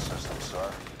weapon system,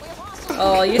 sir.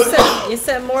 Oh, you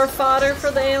set more fodder for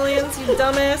the aliens, you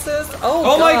dumbasses.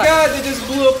 Oh my god, they just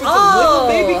blew up with the little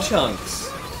baby chunks.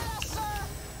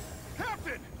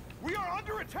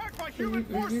 You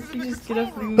just get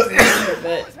up and move around a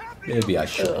bit. Maybe I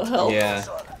should. Yeah.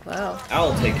 Wow.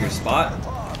 I'll take your spot.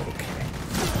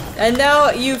 And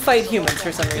now you fight humans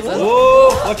for some reason. Whoa,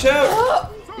 watch out! Oh,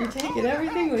 you're taking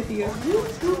everything with you.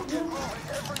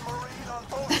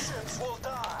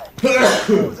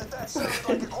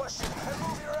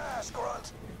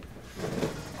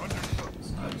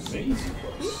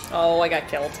 Oh, I got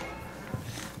killed.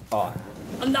 Oh.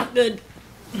 I'm not good.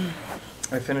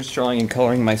 I finished drawing and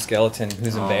coloring my skeleton,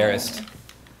 who's embarrassed.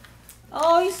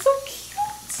 Oh, he's so cute.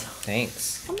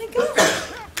 Thanks. Oh my god.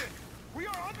 Captain, we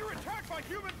are under attack by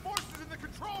human forces in the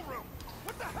control room.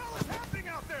 What the hell is happening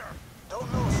out there?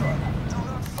 Don't know, sir. Do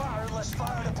not fire unless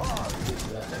fired upon.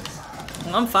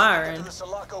 I'm firing. To the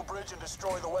Sulaco bridge and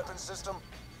destroy the weapon system.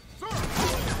 Sir,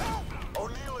 help!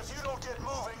 O'Neill, if you don't get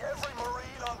moving, every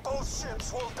Marine on both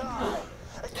ships will die.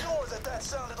 Ignore that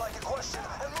sounded like a question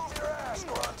and move your ass,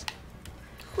 Grunt.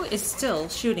 Who is still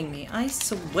shooting me? I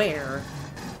swear.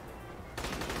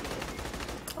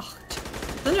 Oh,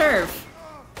 the nerve.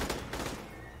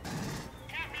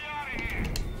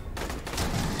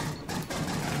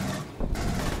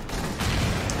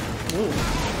 Ooh.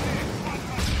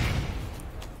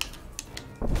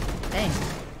 Dang.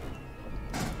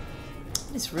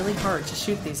 It's really hard to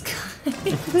shoot these guys.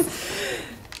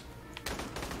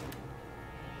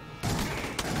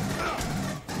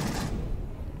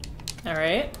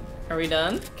 Alright. Are we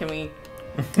done? Can we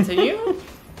continue?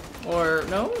 Or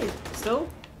no? We're still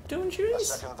doing A shootings?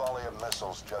 second volley of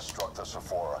missiles just struck the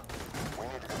Sephora. We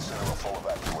need to consider a full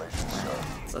evacuation, sir.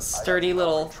 It's a sturdy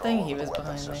little thing he was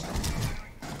behind me.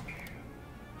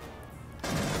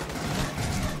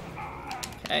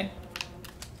 Okay.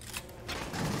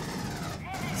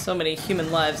 So many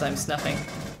human lives I'm snuffing.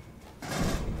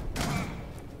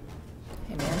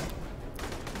 Hey man.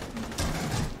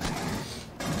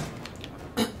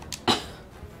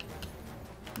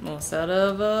 Almost out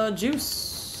of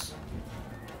juice.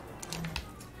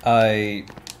 I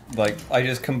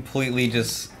just completely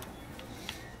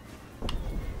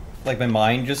like my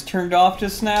mind just turned off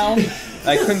just now.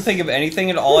 I couldn't think of anything,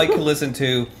 and all I could listen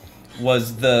to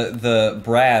was the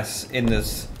brass in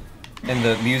the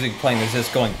music playing. Is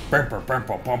just going, and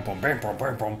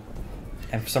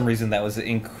for some reason that was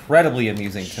incredibly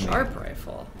amusing to me. Sharp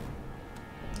rifle.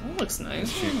 That looks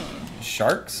nice.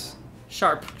 Sharks?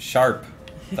 Sharp. Sharp.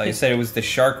 I thought you said it was the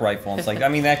shark rifle. It's like, I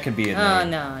mean, that could be a Oh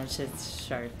no, it's just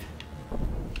sharp.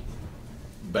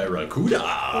 Barracuda.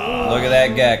 Look at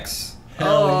that Gex.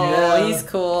 Oh, yeah. he's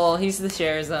cool. He's the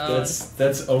share zone.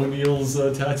 That's O'Neill's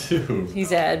tattoo.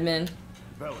 He's admin.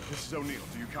 Bella, this is O'Neill.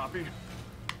 Do you copy?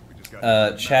 We just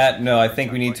got Chat, no, I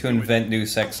think we need to invent new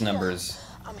sex numbers.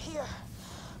 I'm here.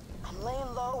 I'm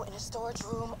laying low in a storage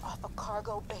room off of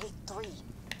Cargo Bay 3.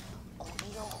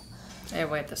 O'Neill. Hey,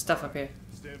 wait, there's stuff up here.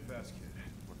 stand fast, kid.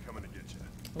 We're coming to get you.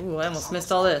 Ooh, I almost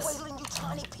missed all this. Wailing you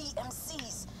tiny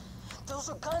PMCs. Those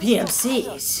are guns.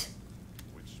 PMCs.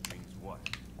 Which means what?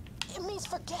 It means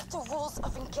forget the rules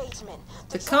of engagement.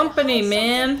 The company,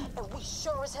 man. And we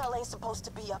sure as hell ain't supposed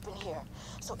to be up in here.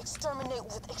 So exterminate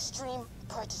with extreme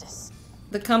prejudice.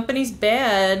 The company's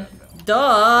bad. Duh. A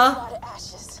lot of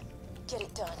ashes. Get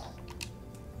it done.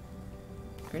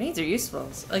 Grenades are useful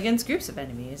against groups of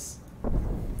enemies.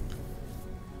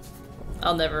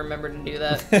 I'll never remember to do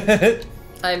that.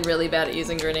 I'm really bad at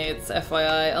using grenades,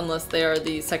 FYI, unless they are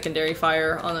the secondary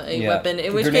fire on a weapon,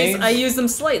 in which case I use them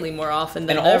slightly more often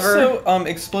than ever. And also,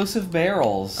 explosive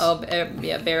barrels. Oh,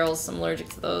 yeah, barrels. I'm allergic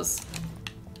to those.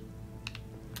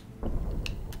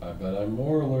 I bet I'm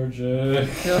more allergic.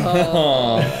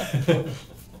 Oh.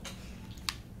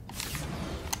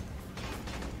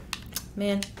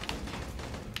 Man.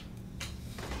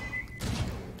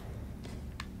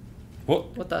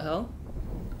 What the hell?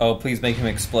 Oh, please make him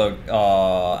explode.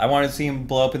 I want to see him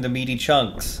blow up into meaty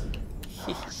chunks.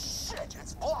 Oh, shit,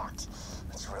 it's blocked.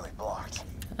 It's really blocked.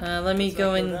 Let me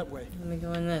go in. Let me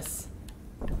go in this.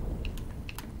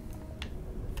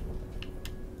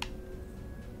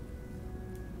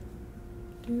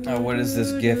 Oh, what is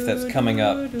this gift that's coming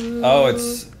up? Oh,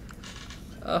 it's...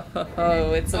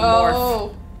 Oh, it's a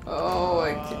morph. Oh,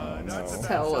 I can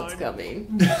tell what's coming.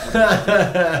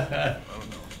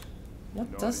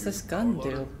 What does this gun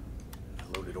do? I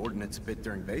loaded ordnance a bit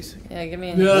during basing. Yeah, give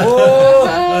me a... Whoa!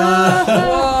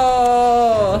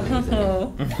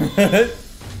 Whoa!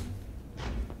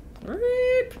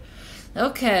 Reap.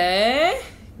 Okay.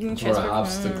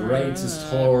 Perhaps the greatest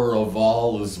horror of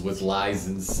all is what lies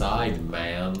inside,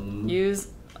 man. Use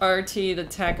RT to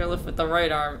attack or lift with the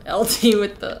right arm. LT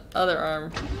with the other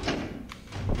arm.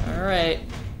 Alright.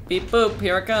 Beep boop,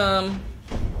 here I come.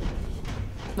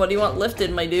 What do you want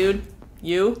lifted, my dude?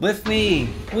 You? Lift me!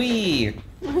 Wee!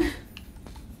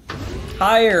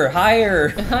 Higher! Higher!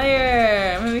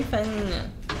 Higher! I'm having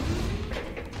fun.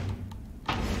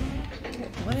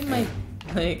 What am I...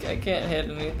 Like, I can't hit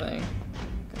anything.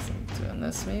 Guess I'm doing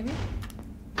this, maybe?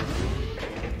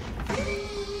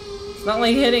 It's not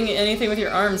like hitting anything with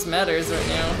your arms matters right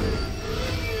now.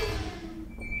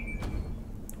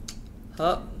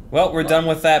 Oh. Well, we're done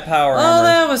with that power armor. Oh,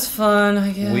 that was fun,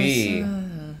 I guess. Wee.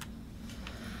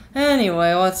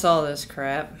 Anyway, what's all this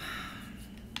crap?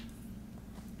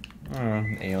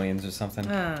 Aliens or something.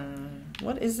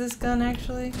 What is this gun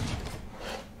actually?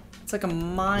 It's like a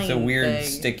mine. It's a weird thing.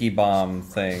 sticky bomb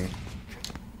thing.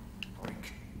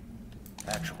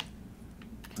 Actual.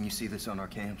 Can you see this on our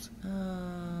cams? Who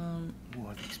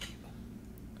are these people?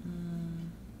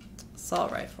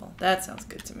 Assault rifle. That sounds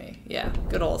good to me. Yeah,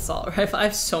 good old assault rifle. I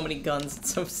have so many guns.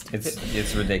 It's so stupid.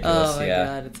 It's ridiculous. Oh my yeah.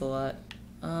 god, it's a lot.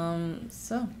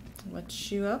 So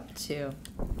what you up to?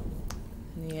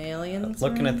 Any aliens?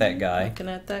 Looking at that guy. Looking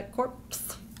at that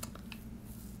corpse.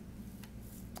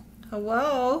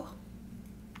 Hello?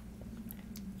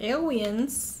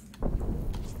 Aliens?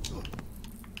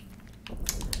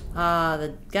 Ah,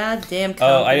 the goddamn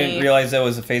company. Oh, I didn't realize that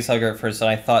was a facehugger at first, and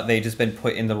I thought they'd just been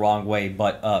put in the wrong way,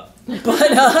 butt up.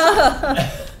 Butt up!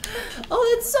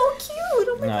 Oh, that's so cute!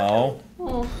 Oh my No. god.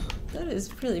 Oh, that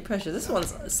is really precious. This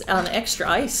one's on extra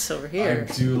ice over here.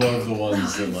 I do love the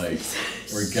ones that, like,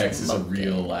 where Gex is a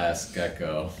real-ass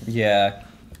gecko. Yeah.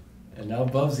 And now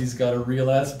Bubsy's got a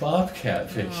real-ass bobcat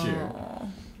picture.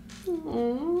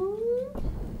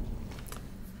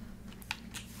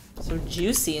 So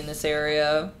juicy in this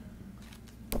area.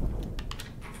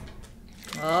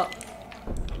 Oh.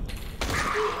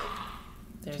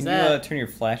 There's Can that. you turn your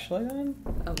flashlight on?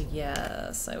 Oh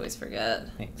yes, I always forget.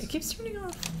 Thanks. It keeps turning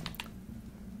off.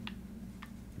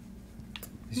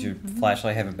 Does your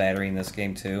flashlight have a battery in this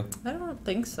game too? I don't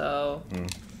think so.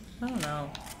 I don't know.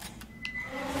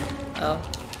 Oh.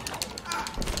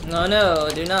 No, no,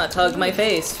 do not tug my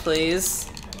face, please.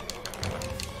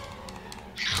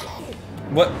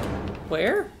 What?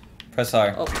 Where? Press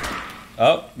R. Oh.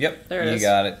 Oh, yep. There it you is.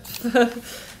 got it.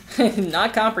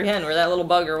 Not comprehend where that little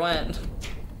bugger went.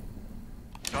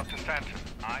 Dr. Stanton,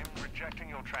 I'm rejecting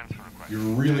your transfer request. You're a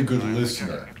really good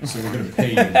listener, so we're going to pay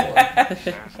you more. There's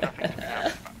nothing to be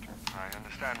nervous about. I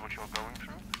understand what you're going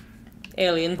through.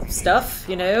 Alien stuff,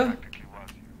 you know?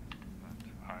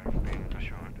 I've been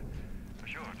assured.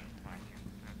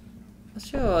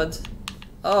 Assured.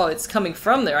 Oh, it's coming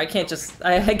from there. I can't just...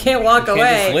 I can't walk You away.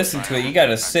 can't just listen to it. You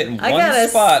gotta sit in I one gotta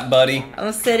spot, buddy.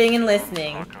 I'm sitting and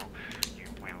listening.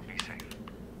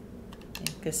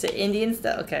 Gonna sit Indian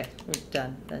style. Okay, we're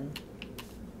done then.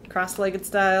 Cross-legged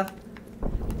style.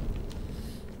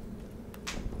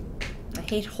 I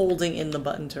hate holding in the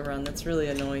button to run. That's really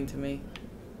annoying to me.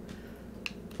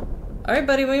 All right,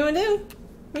 buddy. What do you want to do?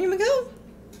 Where you wanna go?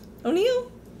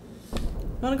 O'Neill?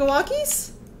 Wanna go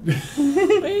walkies? what do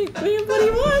you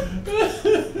want?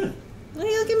 What are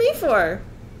you looking at me for?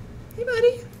 Hey,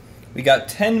 buddy. We got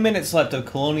 10 minutes left of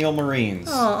Colonial Marines.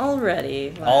 Oh,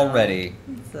 already. Wow. Already.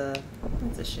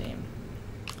 That's a shame.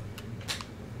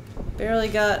 Barely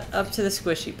got up to the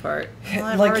squishy part. Well,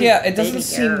 I've Like, already yeah, it been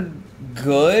doesn't here. seem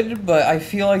good, but I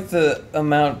feel like the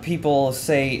amount people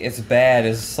say it's bad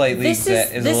is slightly This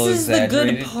is the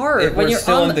good part. If we're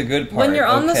still in the good part. When you're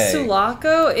on the okay.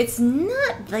 Sulaco, it's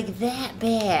not like that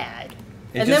bad.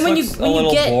 It and just then when looks you a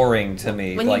little get boring to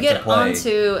me. when like, you to get play.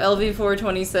 onto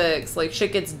LV-426, like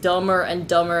shit gets dumber and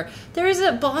dumber. There is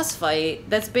a boss fight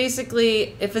that's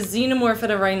basically if a xenomorph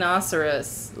and a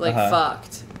rhinoceros like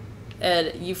fucked,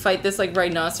 and you fight this like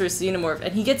rhinoceros xenomorph,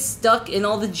 and he gets stuck in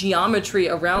all the geometry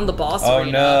around the boss arena.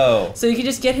 Oh no! So you can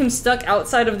just get him stuck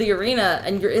outside of the arena,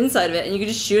 and you're inside of it, and you can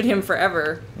just shoot him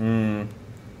forever. Mm.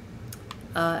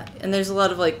 And there's a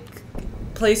lot of like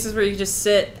places where you can just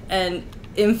sit and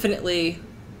infinitely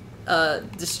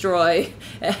destroy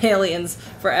aliens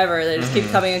forever. They just keep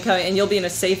coming and coming, and you'll be in a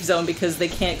safe zone because they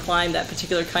can't climb that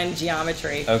particular kind of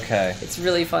geometry. Okay. It's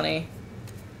really funny.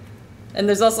 And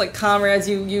there's also like comrades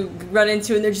you run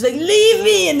into, and they're just like, leave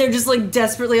me! And they're just like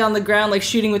desperately on the ground, like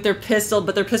shooting with their pistol,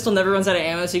 but their pistol never runs out of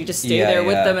ammo, so you can just stay there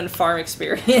with them and farm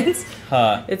experience.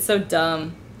 Huh. It's so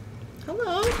dumb.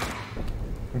 Hello.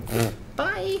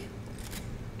 Bye.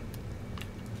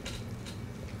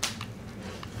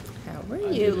 How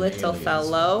are you, little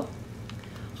fellow?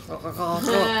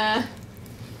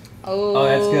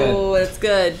 Oh, that's good. That's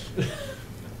good.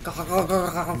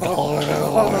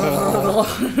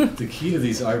 The key to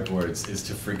these artboards is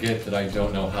to forget that I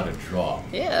don't know how to draw.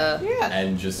 Yeah.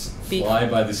 And just fly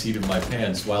by the seat of my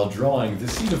pants while drawing the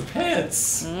seat of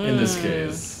pants, in this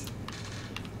case.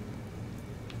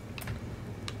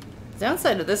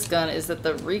 Downside of this gun is that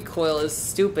the recoil is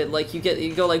stupid. Like you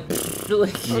go like,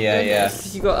 like yeah.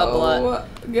 You go up a lot.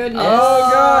 Goodness. Oh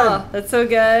god, that's so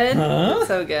good. Huh? That's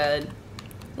so good.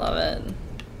 Love it.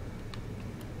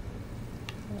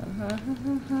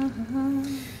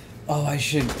 Oh, I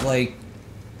should like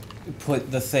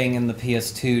put the thing in the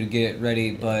PS2 to get it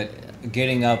ready, but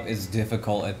getting up is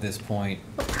difficult at this point.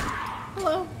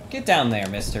 Hello. Get down there,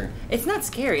 mister. It's not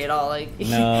scary at all. Like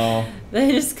No.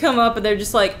 They just come up and they're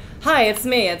just like, "Hi, it's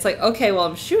me." It's like, okay, well,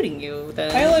 I'm shooting you.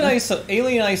 Then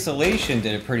Alien Isolation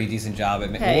did a pretty decent job at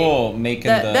making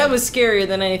that was scarier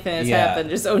than anything that's happened.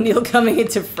 Just O'Neill coming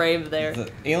into frame there.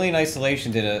 Alien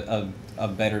Isolation did a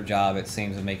better job, it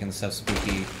seems, of making the stuff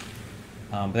spooky.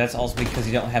 But that's also because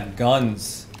you don't have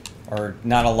guns, or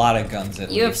not a lot of guns at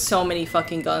least. You have so many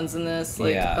fucking guns in this.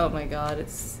 Like, Yeah. oh my god,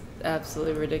 it's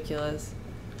absolutely ridiculous.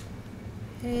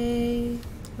 Hey,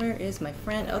 where is my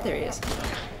friend? Oh, there he is.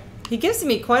 He gives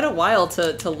me quite a while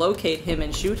to locate him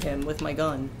and shoot him with my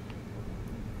gun.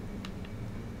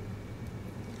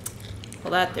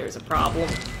 Well, there's a problem.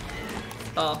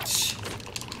 Oh.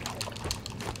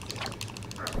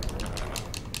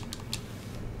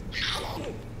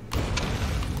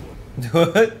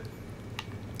 What?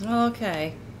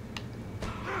 Okay.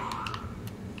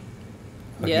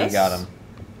 Okay, you got him.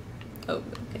 Oh,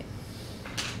 okay.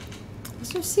 Is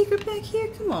there a secret back here?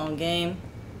 Come on, game.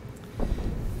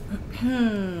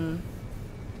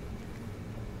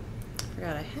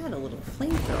 Forgot I had a little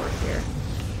flamethrower here.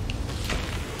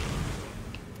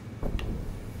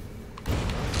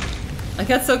 I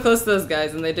got so close to those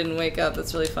guys and they didn't wake up.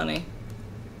 That's really funny.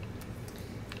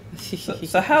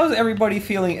 So how's everybody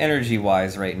feeling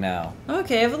energy-wise right now?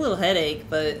 Okay, I have a little headache,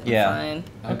 but I'm fine.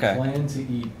 I plan to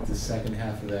eat the second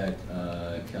half of that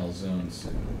calzone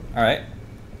soon. All right.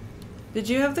 Did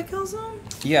you have the calzone?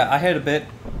 Yeah, I had a bit.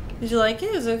 Did you like it?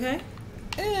 It was okay.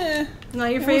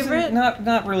 Not your favorite?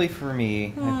 Not really for me.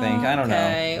 I think I don't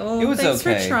know. Well, it was thanks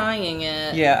okay. for trying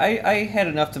it. Yeah, I had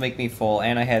enough to make me full,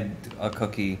 and I had a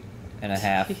cookie and a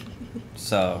half.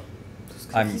 So.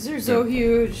 These are so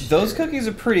huge. Those cookies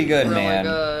are pretty good, man.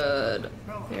 Good.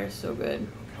 They're so good.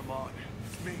 Come on,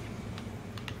 it's me.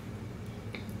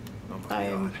 I'm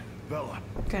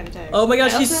kind of tired. Oh my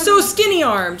gosh, she's so skinny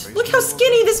armed. Look how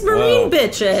skinny this Marine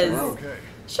bitch is. Okay.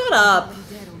 Shut up.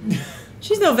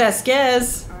 She's no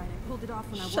Vasquez.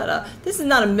 Shut up. This is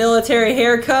not a military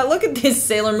haircut. Look at this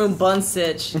Sailor Moon bun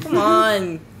stitch. Come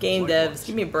on, game devs,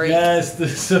 give me a break. Yes, the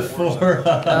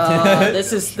Sephora.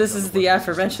 This is the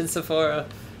aforementioned Sephora.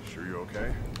 Sure you're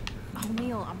okay?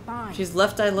 O'Neill, I'm fine. She's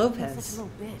Left Eye Such a Lopez.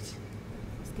 little bitch.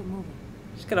 Let's get moving.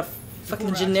 She's got a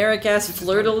fucking generic ass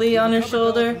fleur-de-lis on her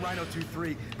shoulder. Rhino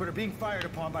 2-3, but are being fired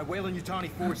upon by Weyland-Yutani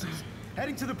forces.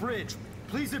 Heading to the bridge.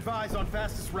 Please advise on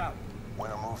fastest route.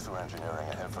 Move through engineering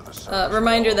and head for the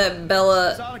Reminder that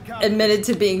Bella admitted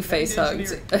to being face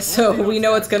hugged, so we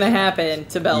know what's gonna happen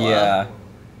to Bella. Yeah.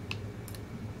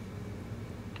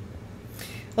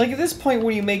 Like, at this point,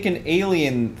 when you make an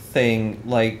alien thing,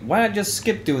 like, why not just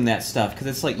skip doing that stuff? Because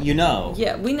it's like, you know.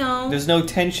 Yeah, we know. There's no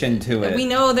tension to it. We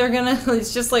know they're gonna,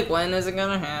 it's just like, when is it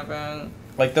gonna happen?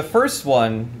 Like, the first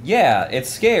one, yeah, it's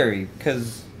scary,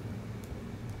 because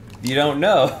you don't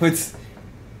know. It's...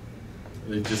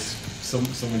 They just...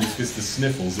 Someone just gets the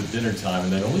sniffles at dinner time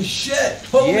and then, holy shit!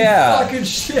 Holy fucking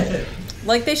shit!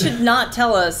 Like, they should not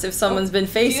tell us if someone's been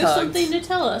face You have hugged. something to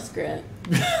tell us, Grant.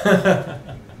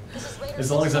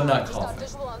 As long as I'm not coughing.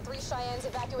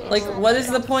 Like, what is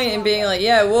the point in being like,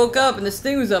 yeah, I woke up and this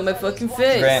thing was on my fucking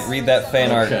face? Grant, read that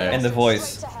fan art and the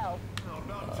voice.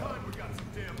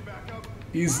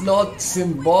 He's not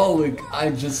symbolic. I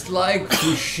just like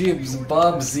to ship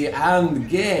Bubsy and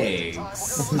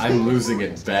Gags. I'm losing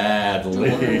it badly.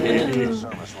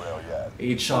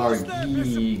 H.R.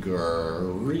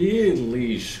 Giger,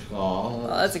 Ridley Scott. Oh,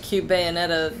 that's a cute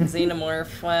Bayonetta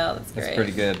xenomorph. Wow, that's great. That's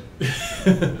pretty good.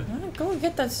 Go and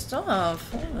get that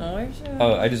stuff. I don't know, where's your...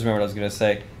 Oh, I just remembered what I was going to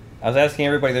say. I was asking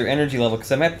everybody their energy level,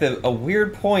 because I'm at a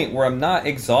weird point where I'm not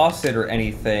exhausted or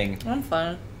anything. I'm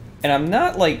fine. And I'm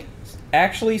not, like,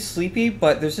 actually sleepy,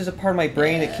 but there's just a part of my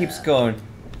brain that keeps going,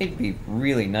 it'd be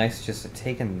really nice just to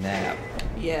take a nap.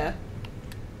 Yeah.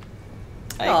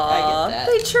 I get that.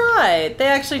 They tried. They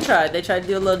actually tried. They tried to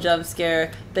do a little jump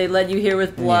scare. They led you here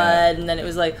with blood, and then it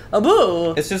was like, a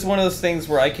boo! It's just one of those things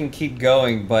where I can keep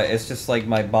going, but it's just like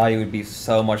my body would be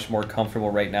so much more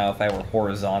comfortable right now if I were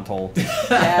horizontal.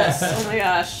 Yes. Oh my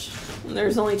gosh.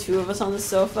 There's only two of us on the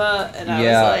sofa, and I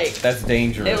was like... that's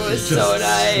dangerous. It was so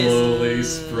nice. Slowly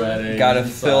spreading. Gotta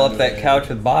fill up that couch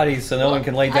with bodies so no one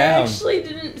can lay down. I actually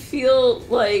didn't feel,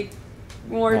 like,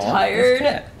 more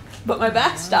tired, but my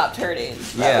back stopped hurting.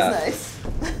 That was nice.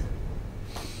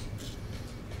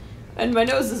 And my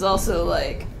nose is also,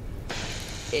 like,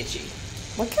 itchy.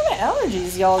 What kind of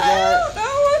allergies y'all got? I don't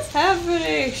know what's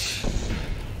happening.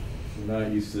 I'm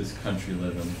not used to this country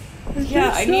living.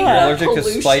 Yeah, I need I'm more allergic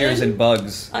pollution. to spiders and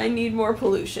bugs. I need more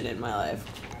pollution in my life.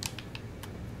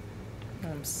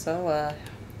 I'm so,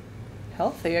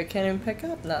 healthy, I can't even pick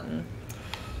up nothing.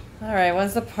 Alright,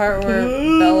 when's the part where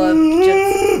Bella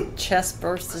gets... chest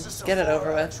burst and just get it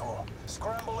over with.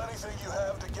 Scramble anything you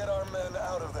have to get our men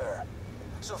out of there.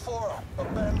 Sephora,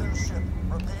 abandoned ship.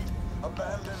 Repeat,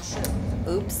 abandoned ship.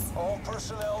 Oops. All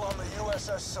personnel on the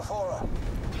USS Sephora.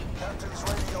 Captain's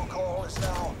radio call is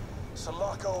now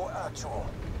Sulaco Actual.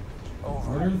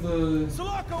 Over. What are the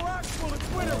Sulaco Actual,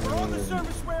 it's winter. We're on the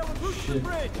service rail and route to the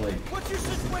bridge. What's your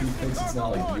situation? It's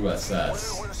not like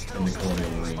USS in the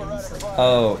Colonial Marines.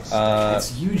 Oh,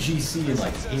 it's UGC in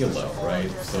like Halo,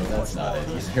 right? So that's not it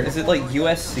either. Is it like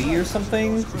USC or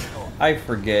something? I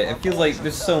forget. It feels like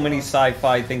there's so many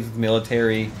sci-fi things with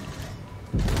military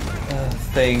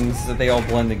things that they all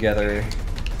blend together.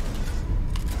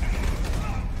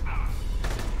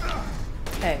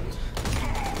 Hey.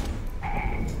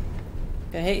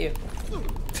 Gonna hit you.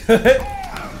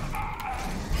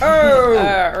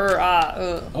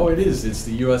 Oh! Oh, it is. It's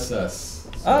the USS. So,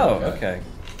 oh, okay.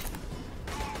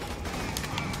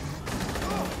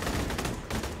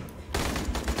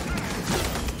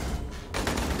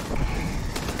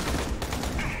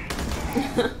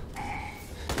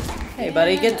 Hey,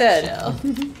 buddy, get dead.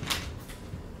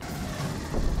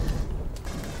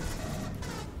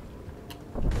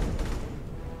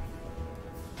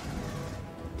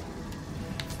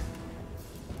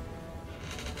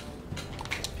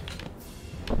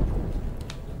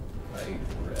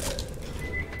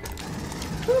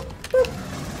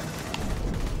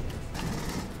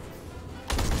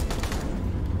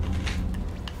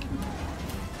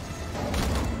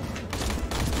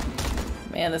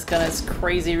 Man, this gun is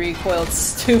crazy recoil. It's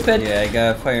stupid. Yeah, you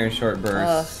gotta fire in short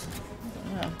bursts.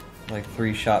 Like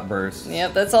 3-shot bursts.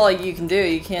 Yep, that's all you can do.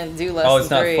 You can't do less than 3. Oh, it's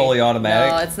not fully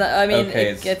automatic? No, it's not. I mean,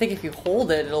 okay, I think if you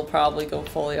hold it, it'll probably go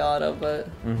fully auto, but...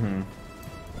 Mm-hmm.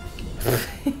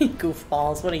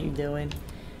 Goofballs, what are you doing?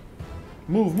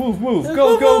 Move, move, move!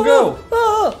 Go, go, go!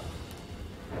 Ah!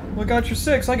 I got your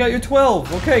 6, I got your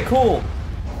 12. Okay, cool.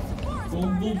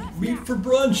 We'll meet for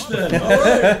brunch then.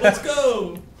 Alright, let's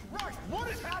go! What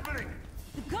is happening?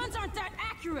 The guns aren't that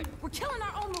accurate. We're killing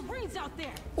our own Marines out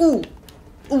there. Ooh.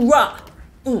 Ooh, rah.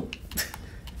 Ooh.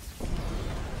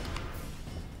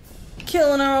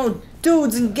 Killing our own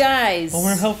dudes and guys. I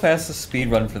wonder how fast the speed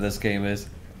run for this game is.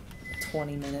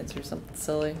 20 minutes or something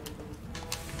silly.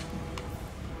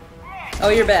 Oh,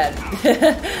 you're bad.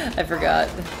 I forgot.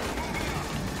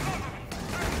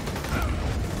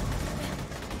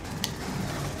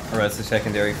 Or that's the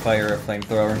secondary fire, a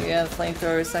flamethrower. Yeah, the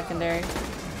flamethrower is secondary.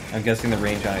 I'm guessing the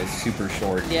range on it is super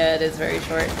short. Yeah, it is very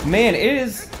short. Man,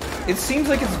 it seems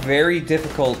like it's very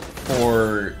difficult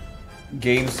for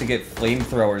games to get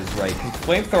flamethrowers right.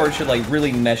 Flamethrowers should like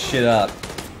really mess shit up.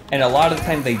 And a lot of the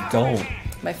time they don't.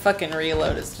 My fucking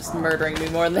reload is just murdering me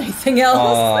more than anything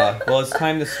else. Well, it's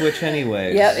time to switch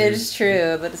anyway. Yep, it is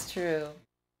true. That is true.